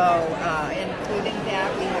including that,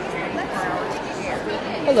 we have 24 hours a year.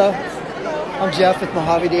 Hello. I'm Jeff with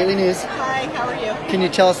Mohave Daily News. Hi, how are you? Can you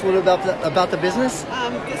tell us a little about the business?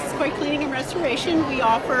 This is Koi Cleaning and Restoration. We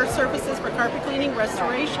offer services for carpet cleaning,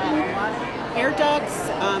 restoration, air ducts,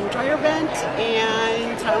 dryer vent,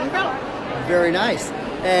 and tile and grout. Very nice.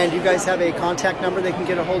 And you guys have a contact number they can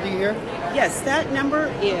get a hold of you here? Yes, that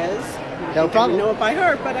number is, No problem. I know it by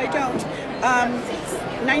heart, but I don't.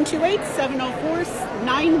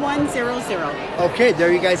 928-704-9100. Okay,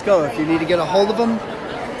 there you guys go. If you need to get a hold of them,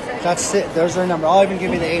 that's it. There's their number. I'll even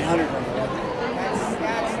give you the 800 number.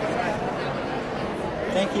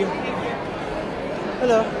 Thank you.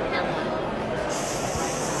 Hello.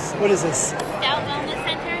 What is this? Stout Wellness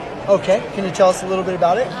Center. Okay, can you tell us a little bit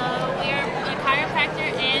about it? We are a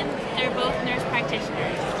chiropractor and they're both nurse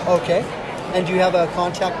practitioners. Okay. And do you have a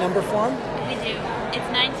contact number for them? We do. It's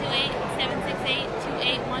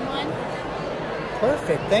 928-768-2811.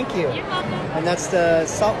 Perfect, thank you. You're welcome. And that's the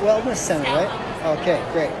Salt Wellness Center, right? Okay,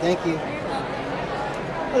 great, thank you.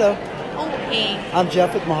 Hello. Oh, hey. I'm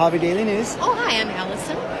Jeff with Mohave Daily News. Oh, hi, I'm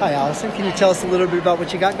Allison. Hi, Allison. Can you tell us a little bit about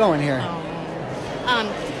what you got going here?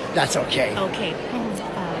 That's okay. Okay.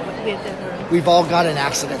 We've all got an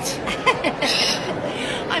accident.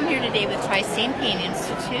 I'm here today with Tri-State Pain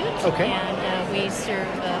Institute. Okay. And we serve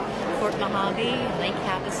Fort Mohave, Lake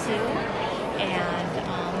Havasu, and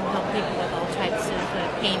help people with all types of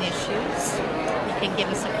pain issues. You can give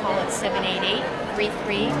us a call at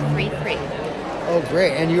 788-3333. Oh,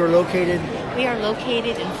 great. And you're located? We are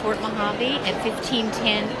located in Fort Mohave at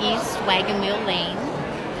 1510 East Wagon Wheel Lane.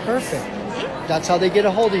 Perfect. That's how they get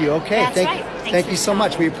a hold of you. Okay. That's right. Thanks Thank for you so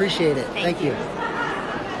much. We appreciate it. Thank you.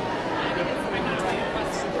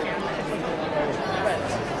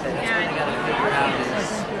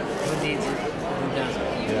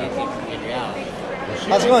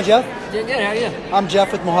 How's it going, Jeff? Doing good. How are you? I'm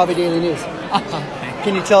Jeff with Mohave Daily News.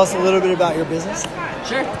 Can you tell us a little bit about your business?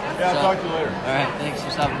 Sure. Yeah, I'll talk to you later. All right. Thanks for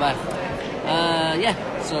stopping by.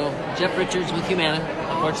 So Jeff Richards with Humana.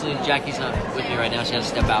 Unfortunately, Jackie's not with me right now. She had to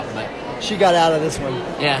step out, but she got out of this one.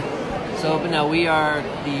 Yeah. So, but no, we are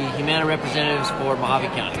the Humana representatives for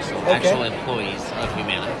Mohave County, so actual employees of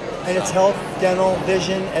Humana. And it's health, dental,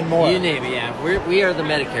 vision, and more. You name it, yeah. We are the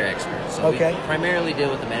Medicare experts. So Okay. we primarily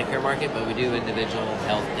deal with the Medicare market, but we do individual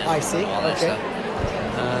health, dental, I see. all that Okay. stuff.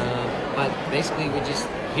 But basically, we're just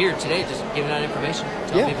here today, just giving out information,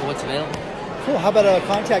 telling people what's available. Cool. How about a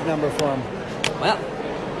contact number for them? Well,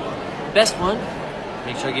 best one,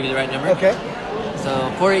 make sure I give you the right number. Okay.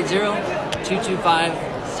 So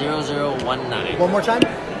 480-225-0019. One more time?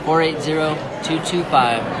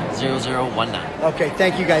 480-225-0019. Okay,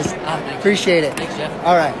 thank you guys. Thank you. Appreciate it. Thanks, Jeff.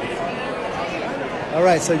 All right. All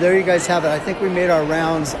right, so there you guys have it. I think we made our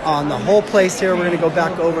rounds on the whole place here. We're going to go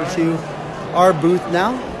back over to our booth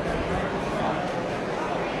now.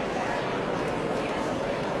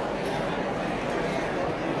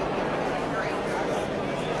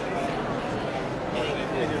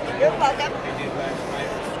 You're welcome. I did last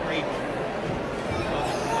night.